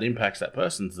how that impacts that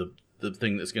person's the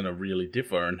thing that's going to really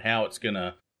differ, and how it's going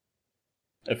to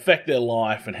affect their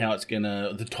life, and how it's going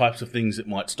to, the types of things it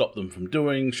might stop them from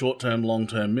doing, short-term,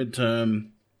 long-term,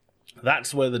 mid-term.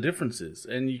 That's where the difference is.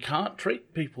 And you can't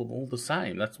treat people all the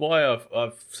same. That's why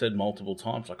I've said multiple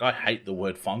times, like, I hate the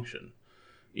word function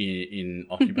in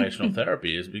occupational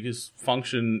therapy, is because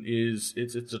function is,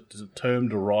 it's a term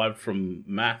derived from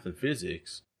math and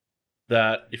physics,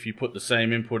 that if you put the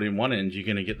same input in one end, you're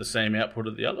going to get the same output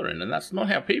at the other end. And that's not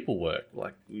how people work.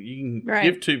 Like, you can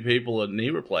give two people a knee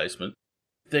replacement,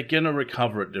 they're going to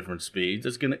recover at different speeds.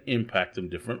 It's going to impact them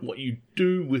different. What you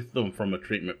do with them from a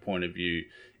treatment point of view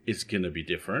is going to be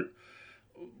different.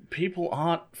 People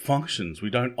aren't functions. We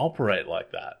don't operate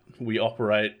like that. We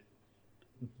operate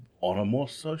on a more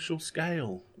social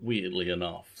scale, weirdly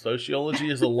enough.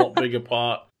 Sociology is a lot bigger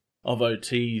part of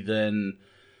OT than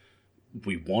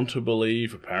we want to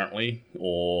believe, apparently,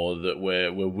 or that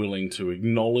we're willing to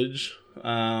acknowledge.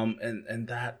 And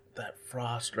that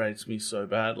frustrates me so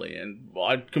badly. And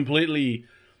I completely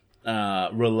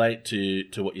relate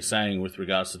to what you're saying with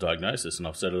regards to diagnosis, and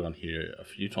I've said it on here a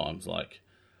few times. Like,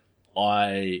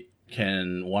 I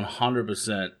can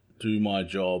 100% do my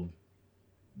job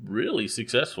really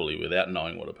successfully without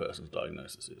knowing what a person's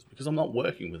diagnosis is, because I'm not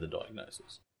working with a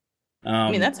diagnosis.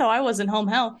 I mean, that's how I was in home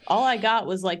health. All I got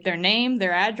was like their name,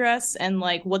 their address, and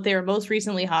like what they were most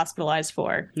recently hospitalized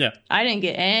for. Yeah. I didn't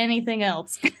get anything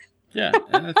else. Yeah,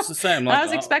 and it's the same. Like, I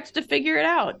was expected to figure it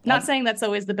out. Not saying that's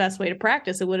always the best way to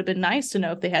practice. It would have been nice to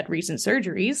know if they had recent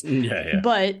surgeries. Yeah.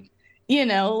 But,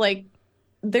 like,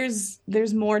 there's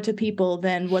more to people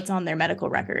than what's on their medical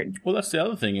record. Well, that's the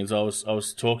other thing, is I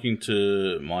was talking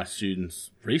to my students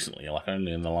recently, like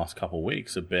only in the last couple of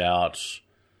weeks, about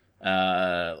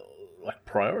like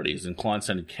priorities in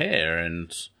client-centered care,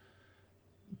 and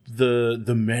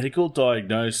the medical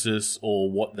diagnosis,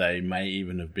 or what they may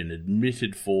even have been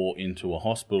admitted for into a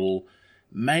hospital,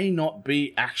 may not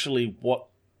be actually what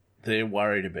they're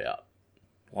worried about.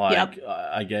 Like,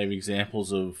 I gave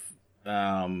examples of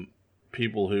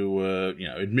people who were,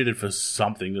 admitted for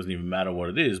something, doesn't even matter what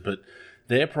it is, but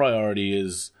their priority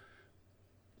is,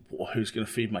 who's going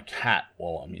to feed my cat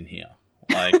while I'm in here?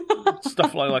 Like,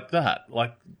 stuff like that.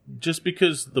 Like, just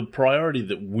because the priority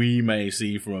that we may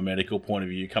see from a medical point of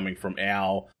view coming from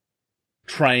our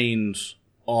trained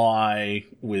eye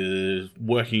with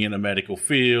working in a medical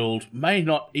field may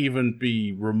not even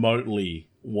be remotely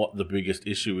what the biggest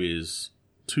issue is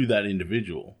to that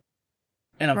individual.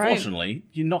 And unfortunately,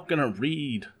 you're not going to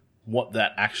read what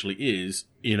that actually is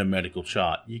in a medical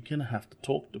chart. You're going to have to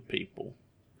talk to people.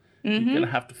 You're going to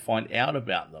have to find out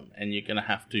about them, and you're going to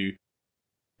have to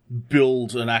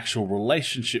build an actual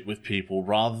relationship with people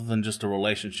rather than just a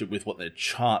relationship with what their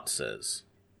chart says.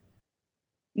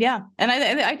 Yeah. And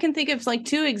I can think of like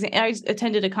two I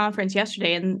attended a conference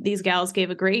yesterday, and these gals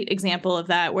gave a great example of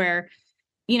that where,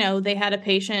 they had a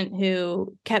patient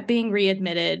who kept being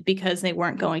readmitted because they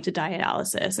weren't going to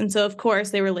dialysis. And so, of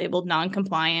course, they were labeled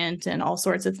non-compliant and all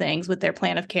sorts of things with their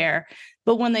plan of care.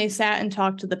 But when they sat and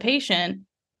talked to the patient,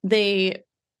 they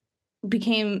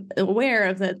became aware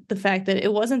of the fact that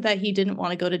it wasn't that he didn't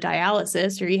want to go to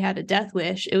dialysis or he had a death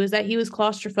wish. It was that he was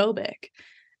claustrophobic.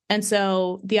 And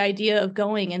so the idea of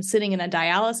going and sitting in a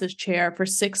dialysis chair for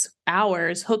 6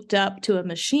 hours hooked up to a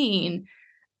machine,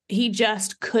 he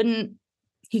just couldn't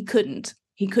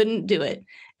do it.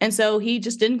 And so he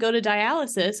just didn't go to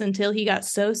dialysis until he got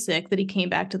so sick that he came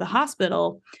back to the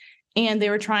hospital. And they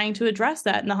were trying to address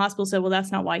that. And the hospital said, well,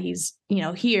 that's not why he's,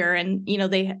 here. And,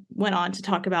 they went on to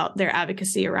talk about their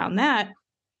advocacy around that.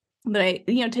 But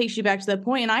it takes you back to that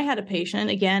point. And I had a patient,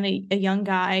 again, a young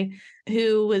guy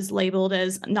who was labeled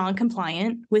as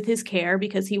non-compliant with his care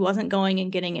because he wasn't going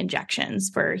and getting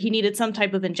injections he needed some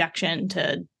type of injection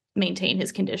to maintain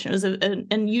his condition. It was an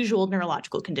unusual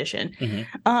neurological condition.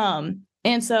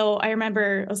 And so I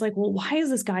remember I was like, well, why is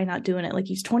this guy not doing it? Like,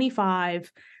 he's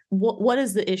 25. What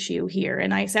is the issue here?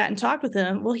 And I sat and talked with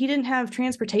him. Well, he didn't have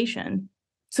transportation.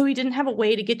 So he didn't have a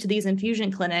way to get to these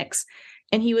infusion clinics.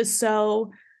 And he was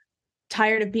so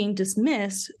tired of being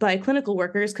dismissed by clinical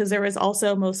workers because there was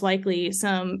also most likely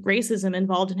some racism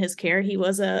involved in his care. He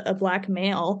was a Black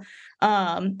male.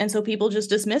 And so people just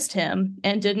dismissed him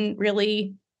and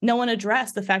no one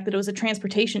addressed the fact that it was a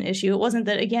transportation issue. It wasn't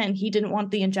that, again, he didn't want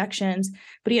the injections,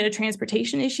 but he had a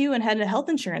transportation issue and had a health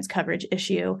insurance coverage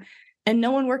issue. And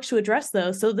no one works to address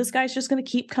those. So this guy's just going to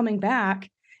keep coming back,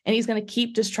 and he's going to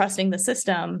keep distrusting the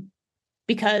system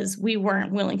because we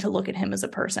weren't willing to look at him as a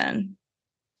person.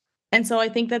 And so I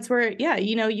think that's where,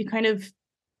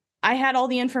 I had all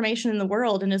the information in the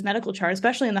world in his medical chart,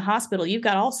 especially in the hospital. You've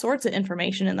got all sorts of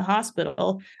information in the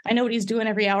hospital. I know what he's doing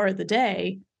every hour of the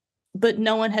day, but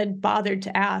no one had bothered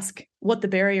to ask what the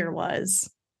barrier was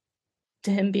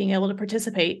to him being able to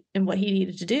participate in what he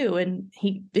needed to do. And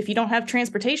if you don't have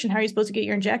transportation, how are you supposed to get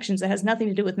your injections? It has nothing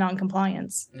to do with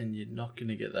non-compliance. And you're not going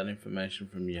to get that information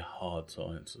from your hard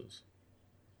sciences.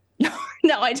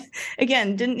 No, I,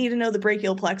 again, didn't need to know the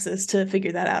brachial plexus to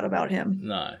figure that out about him.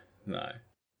 No.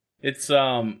 It's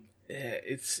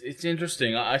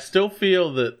interesting. I still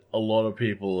feel that a lot of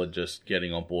people are just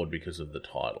getting on board because of the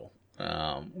title.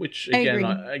 Which,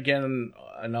 again,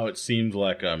 I know it seems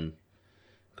like I'm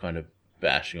kind of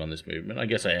bashing on this movement. I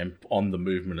guess I am on the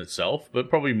movement itself, but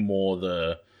probably more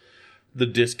the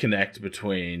disconnect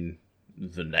between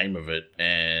the name of it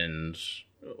and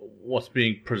what's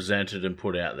being presented and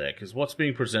put out there. Because what's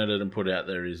being presented and put out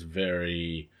there is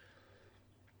very,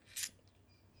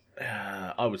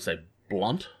 I would say,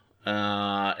 blunt.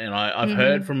 And I've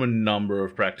heard from a number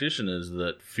of practitioners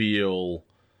that feel,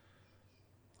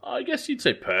 I guess you'd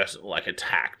say,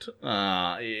 attacked.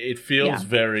 It feels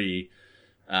very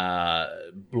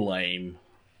blame.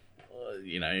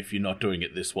 If you're not doing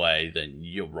it this way, then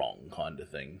you're wrong, kind of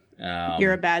thing.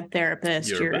 You're a bad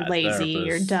therapist. You're lazy.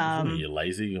 You're dumb. You're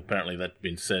lazy. Apparently, that's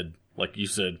been said, like you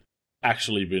said,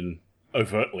 actually been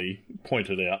overtly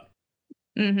pointed out.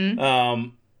 And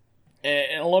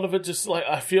a lot of it just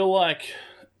I feel like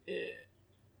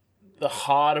the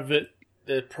heart of it.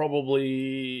 It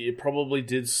probably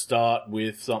did start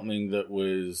with something that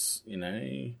was,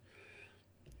 an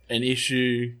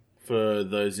issue for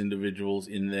those individuals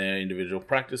in their individual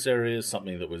practice areas,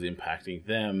 something that was impacting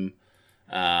them.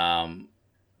 But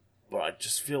I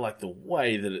just feel like the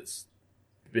way that it's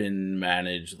been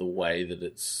managed, the way that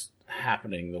it's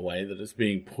happening, the way that it's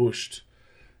being pushed,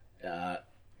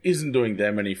 isn't doing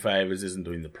them any favors, isn't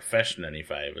doing the profession any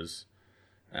favors.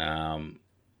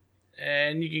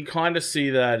 And you can kind of see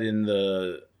that in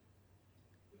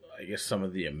some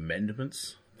of the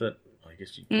amendments that, I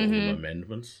guess you'd call them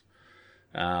amendments.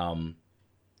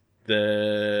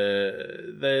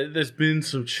 there's been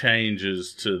some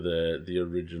changes to the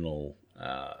original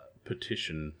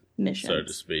petition, Missions, so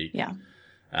to speak. Yeah.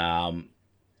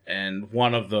 And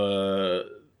one of the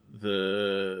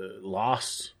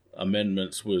last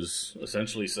amendments was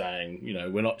essentially saying,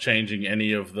 we're not changing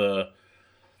any of the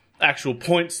actual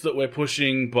points that we're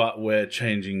pushing, but we're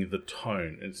changing the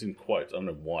tone. It's in quotes. I don't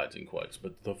know why it's in quotes,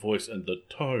 but the voice and the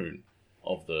tone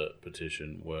of the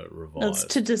petition were revised.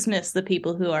 It's to dismiss the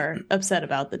people who are upset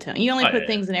about the tone. You only put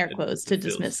things in air quotes to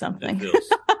dismiss something.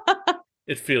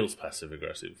 It feels passive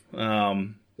aggressive.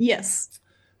 Yes.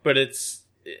 But I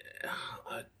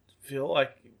feel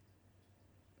like,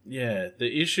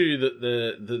 the issue that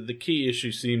the key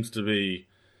issue seems to be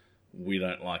we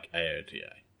don't like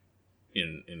AOTA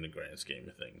in the grand scheme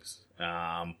of things.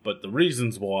 But the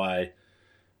reasons why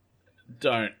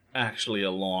don't actually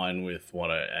align with what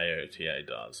AOTA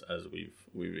does, as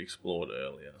we've explored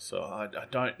earlier. So I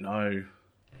don't know.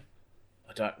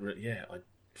 I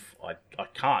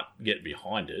can't get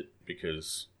behind it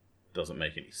because it doesn't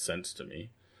make any sense to me.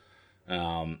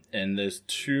 And there's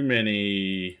too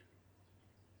many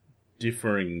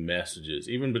differing messages,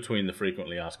 even between the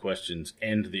frequently asked questions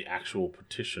and the actual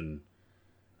petition.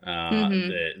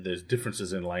 There's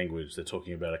differences in language. They're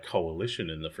talking about a coalition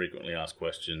in the frequently asked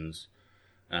questions.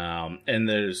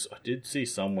 And I did see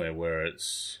somewhere where I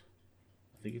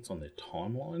think it's on their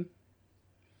timeline.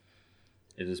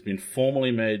 It has been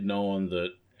formally made known that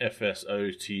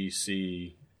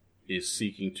FSOTC is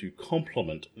seeking to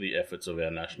complement the efforts of our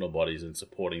national bodies in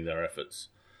supporting their efforts.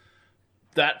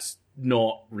 That's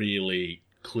not really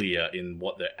clear in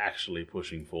what they're actually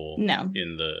pushing for. No.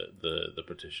 In the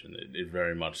petition. It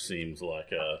very much seems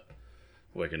like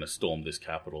we're going to storm this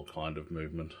Capitol kind of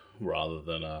movement rather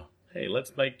than hey,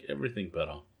 let's make everything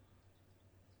better.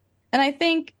 And I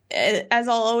think, as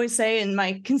I'll always say in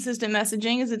my consistent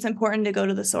messaging, is it's important to go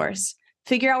to the source.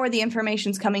 Figure out where the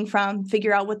information's coming from.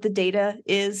 Figure out what the data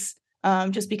is.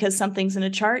 Just because something's in a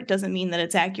chart doesn't mean that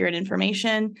it's accurate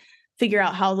information. Figure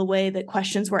out how the way that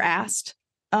questions were asked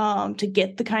to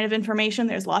get the kind of information.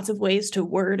 There's lots of ways to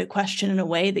word a question in a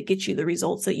way that gets you the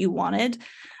results that you wanted.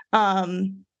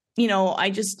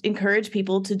 I just encourage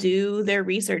people to do their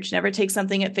research, never take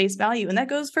something at face value. And that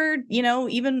goes for,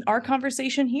 even our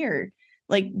conversation here.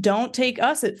 Like, don't take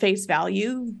us at face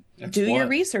value. Do your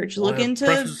research. Look into.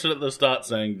 Preface it at the start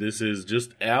saying this is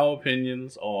just our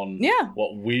opinions on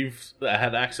what we've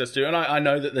had access to. And I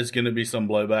know that there's going to be some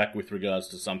blowback with regards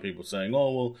to some people saying,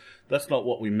 oh, well, that's not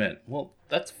what we meant. Well,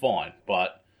 that's fine.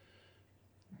 But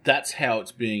that's how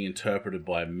it's being interpreted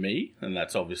by me. And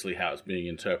that's obviously how it's being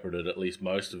interpreted, at least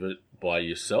most of it, by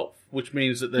yourself. Which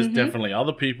means that there's definitely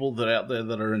other people that are out there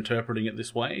that are interpreting it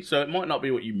this way. So it might not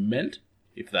be what you meant,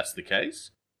 if that's the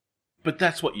case. But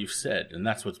that's what you've said, and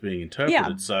that's what's being interpreted.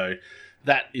 Yeah. So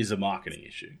that is a marketing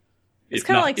issue. It's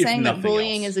kind of like saying that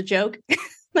bullying is a joke.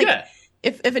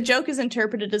 If a joke is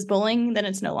interpreted as bullying, then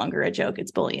it's no longer a joke,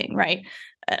 it's bullying, right?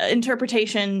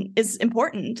 Interpretation is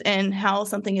important, and how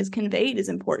something is conveyed is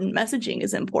important. Messaging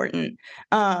is important.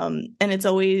 And it's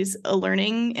always a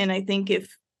learning. And I think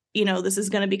if, this is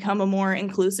going to become a more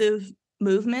inclusive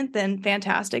movement, then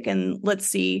fantastic. And let's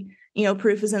see,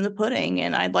 proof is in the pudding,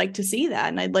 and I'd like to see that.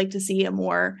 And I'd like to see a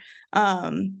more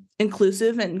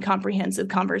inclusive and comprehensive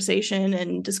conversation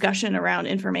and discussion around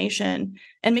information,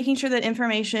 and making sure that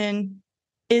information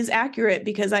is accurate,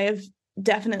 because I have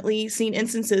definitely seen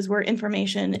instances where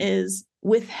information is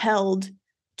withheld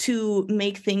to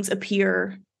make things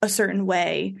appear a certain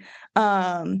way.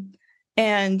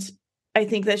 And I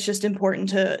think that's just important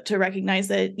to recognize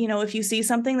that, if you see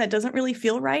something that doesn't really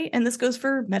feel right, and this goes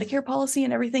for Medicare policy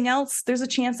and everything else, there's a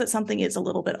chance that something is a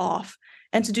little bit off,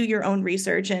 and to do your own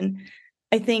research. And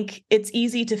I think it's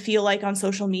easy to feel like on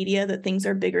social media that things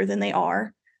are bigger than they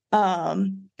are,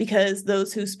 because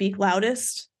those who speak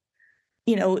loudest,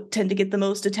 tend to get the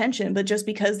most attention. But just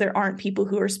because there aren't people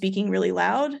who are speaking really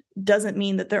loud doesn't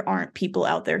mean that there aren't people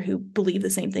out there who believe the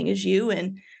same thing as you.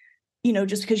 And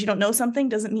just because you don't know something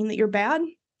doesn't mean that you're bad.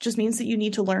 It just means that you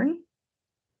need to learn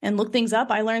and look things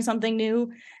up. I learn something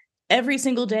new every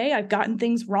single day. I've gotten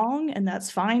things wrong, and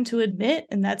that's fine to admit.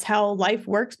 And that's how life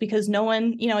works, because no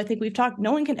one, I think we've talked,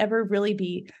 no one can ever really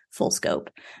be full scope.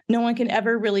 No one can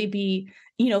ever really be,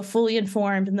 fully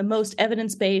informed and the most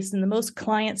evidence-based and the most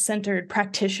client-centered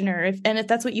practitioner. If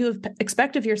that's what you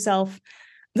expect of yourself,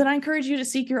 then I encourage you to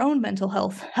seek your own mental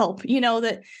health help.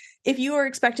 That if you are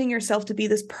expecting yourself to be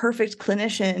this perfect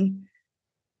clinician,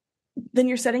 then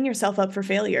you're setting yourself up for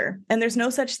failure. And there's no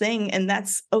such thing. And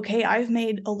that's okay. I've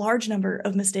made a large number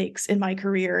of mistakes in my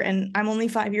career, and I'm only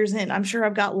 5 years in. I'm sure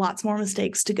I've got lots more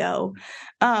mistakes to go.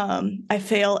 I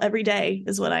fail every day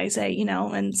is what I say,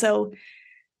 and so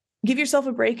give yourself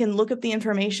a break and look up the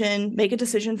information, make a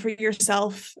decision for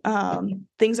yourself.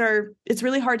 It's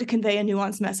really hard to convey a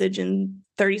nuanced message in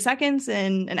 30 seconds,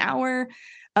 in an hour.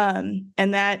 And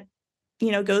that,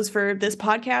 goes for this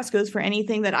podcast, goes for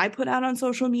anything that I put out on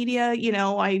social media.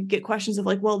 I get questions of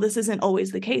like, well, this isn't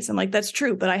always the case. I'm like, that's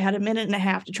true, but I had a minute and a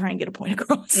half to try and get a point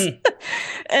across.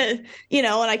 And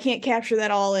I can't capture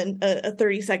that all in a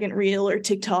 30-second reel or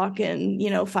TikTok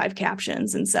and, 5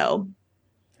 captions. And so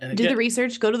do the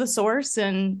research, go to the source,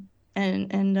 and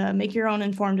make your own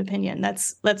informed opinion.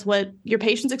 That's what your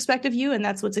patients expect of you, and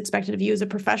that's what's expected of you as a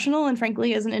professional and,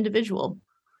 frankly, as an individual.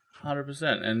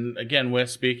 100%. And again, we're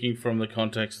speaking from the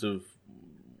context of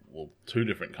 2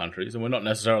 different countries, and we're not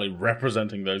necessarily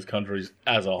representing those countries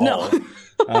as a whole.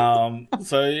 No.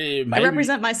 So I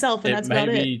represent myself, and that's about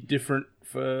it. It may be different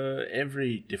for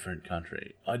every different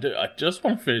country. I just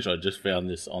want to finish. I just found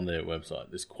this on their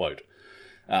website, this quote,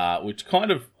 which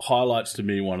kind of highlights to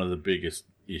me one of the biggest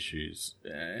issues,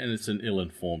 and it's an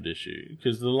ill-informed issue,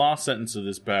 because the last sentence of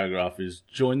this paragraph is,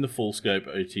 join the full-scope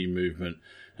OT movement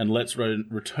and let's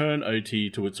return OT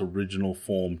to its original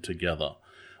form together.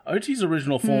 OT's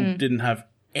original form didn't have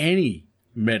any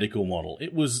medical model.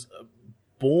 It was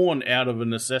born out of a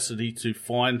necessity to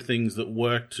find things that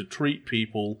work to treat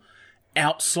people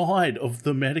outside of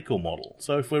the medical model.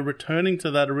 So if we're returning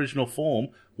to that original form,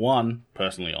 one,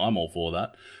 personally, I'm all for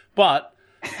that, but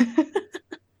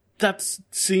that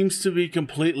seems to be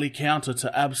completely counter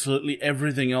to absolutely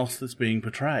everything else that's being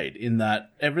portrayed, in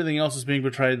that everything else is being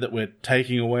portrayed that we're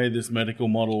taking away this medical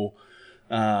model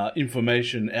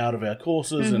information out of our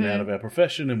courses and out of our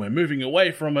profession, and we're moving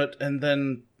away from it, and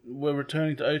then we're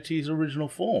returning to OT's original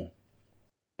form.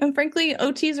 And frankly,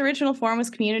 OT's original form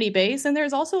was community-based, and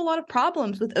there's also a lot of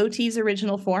problems with OT's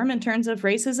original form in terms of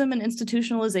racism and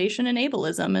institutionalization and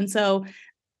ableism. And so,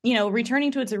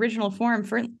 returning to its original form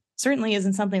certainly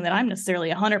isn't something that I'm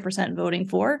necessarily 100% voting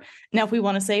for. Now, if we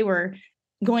want to say we're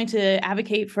going to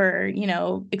advocate for,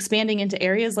 expanding into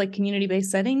areas like community-based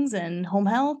settings and home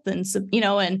health and,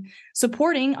 and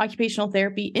supporting occupational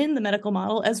therapy in the medical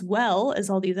model as well as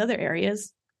all these other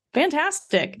areas,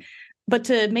 fantastic. But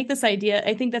to make this idea,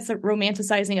 I think that's a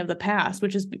romanticizing of the past,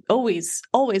 which is always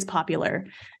always popular,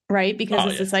 right?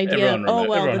 Because this idea, the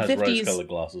 50s. Rose-colored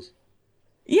glasses.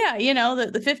 Yeah,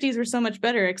 the 50s were so much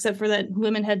better, except for that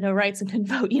women had no rights and couldn't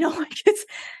vote.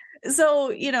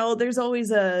 So there's always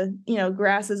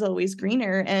grass is always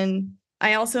greener. And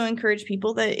I also encourage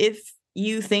people that if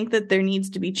you think that there needs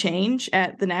to be change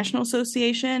at the National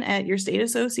Association, at your state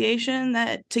association,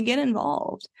 that to get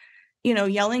involved.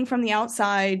 Yelling from the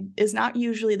outside is not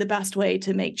usually the best way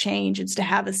to make change. It's to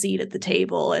have a seat at the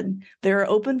table. And there are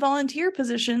open volunteer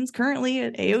positions currently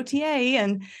at AOTA.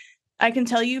 And I can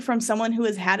tell you from someone who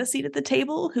has had a seat at the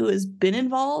table, who has been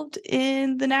involved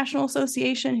in the National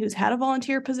Association, who's had a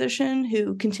volunteer position,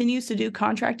 who continues to do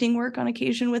contracting work on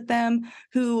occasion with them,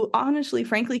 who honestly,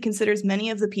 frankly, considers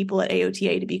many of the people at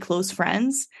AOTA to be close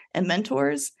friends and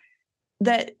mentors,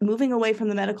 that moving away from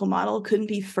the medical model couldn't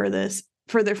be further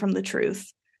from the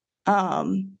truth.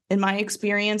 In my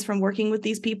experience from working with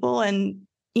these people, and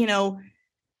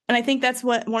I think that's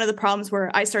one of the problems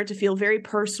where I start to feel very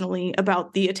personally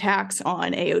about the attacks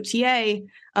on AOTA,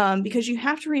 because you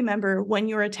have to remember when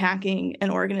you're attacking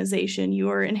an organization, you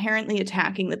are inherently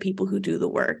attacking the people who do the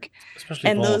work.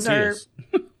 Especially volunteers.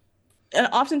 Those are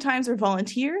oftentimes are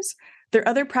volunteers. They're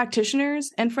other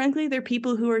practitioners. And frankly, they're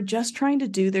people who are just trying to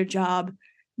do their job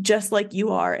just like you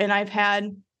are. And I've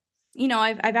had,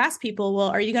 I've asked people, well,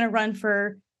 are you going to run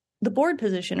for the board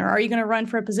position, or are you going to run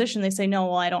for a position? They say, no,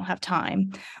 well, I don't have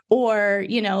time. Or,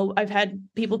 I've had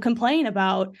people complain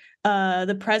about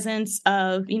the presence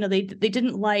of, they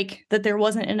didn't like that there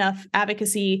wasn't enough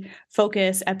advocacy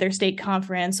focus at their state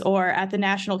conference or at the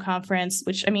national conference,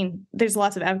 which, there's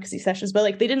lots of advocacy sessions,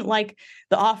 but they didn't like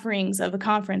the offerings of a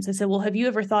conference. I said, well, have you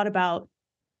ever thought about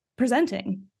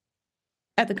presenting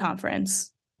at the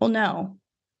conference? Well, no.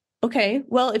 Okay,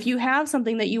 well, if you have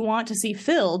something that you want to see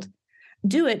filled,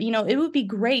 do it. It would be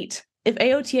great if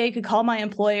AOTA could call my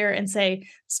employer and say,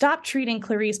 stop treating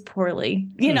Clarice poorly.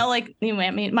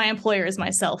 My employer is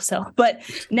myself. So, but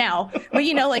it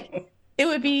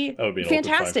would be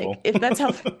fantastic if that's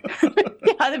how,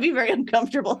 yeah, that'd be very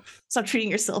uncomfortable. Stop treating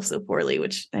yourself so poorly,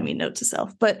 which note to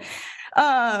self, but,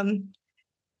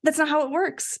 That's not how it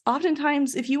works.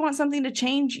 Oftentimes, if you want something to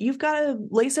change, you've got to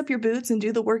lace up your boots and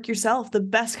do the work yourself. The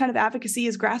best kind of advocacy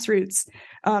is grassroots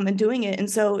and doing it. And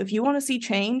so if you want to see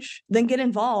change, then get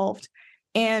involved.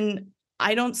 And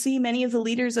I don't see many of the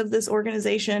leaders of this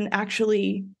organization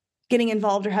actually getting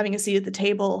involved or having a seat at the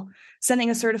table.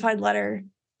 Sending a certified letter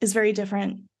is very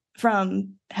different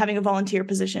from having a volunteer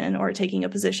position or taking a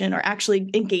position or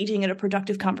actually engaging in a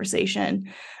productive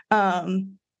conversation.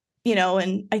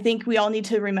 And I think we all need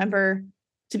to remember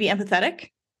to be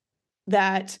empathetic,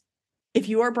 that if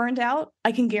you are burned out,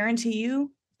 I can guarantee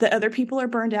you that other people are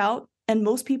burned out, and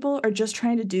most people are just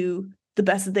trying to do the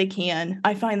best that they can.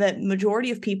 I find that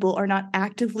majority of people are not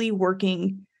actively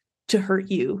working to hurt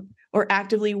you or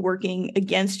actively working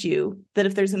against you, that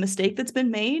if there's a mistake that's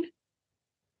been made,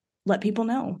 let people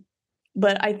know.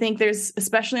 But I think there's,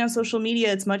 especially on social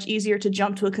media, it's much easier to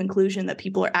jump to a conclusion that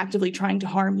people are actively trying to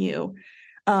harm you.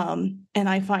 And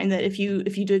I find that if you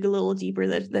dig a little deeper,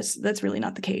 that's really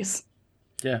not the case.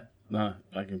 Yeah, no,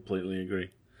 I completely agree.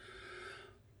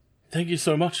 Thank you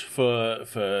so much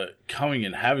for coming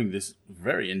and having this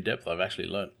very in-depth. I've actually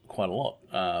learned quite a lot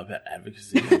about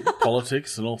advocacy and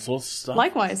politics and all sorts of stuff.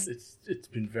 Likewise. It's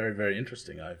been very, very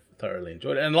interesting. I've thoroughly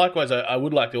enjoyed it. And likewise, I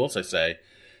would like to also say,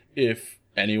 if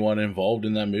anyone involved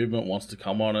in that movement wants to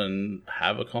come on and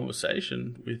have a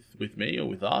conversation with me or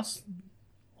with us,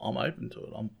 I'm open to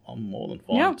it. I'm more than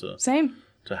fine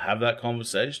to have that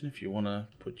conversation. If you want to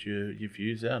put your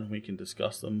views out and we can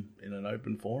discuss them in an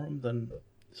open forum, then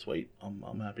sweet.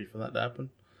 I'm happy for that to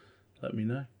happen. Let me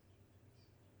know.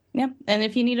 Yeah, and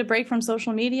if you need a break from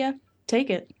social media, take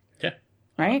it. Yeah.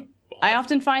 Right? I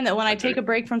often find that when I take a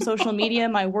break from social media,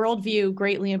 my worldview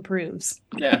greatly improves.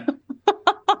 Yeah.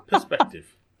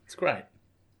 Perspective. It's great.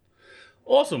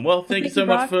 Awesome. Well, thank you so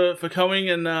much for coming,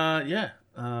 and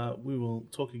we will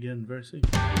talk again very soon.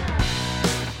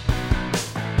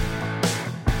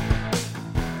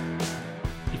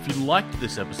 If you liked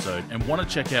this episode and want to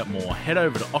check out more, head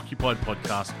over to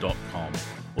occupiedpodcast.com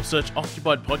or search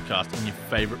Occupied Podcast in your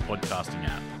favourite podcasting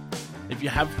app. If you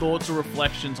have thoughts or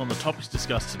reflections on the topics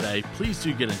discussed today, please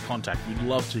do get in contact. We'd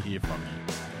love to hear from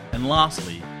you. And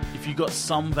lastly, if you got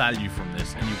some value from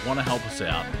this and you want to help us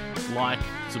out, like,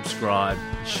 subscribe,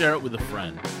 share it with a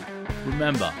friend.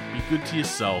 Remember, be good to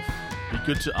yourself, be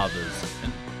good to others,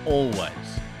 and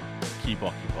always keep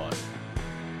occupied.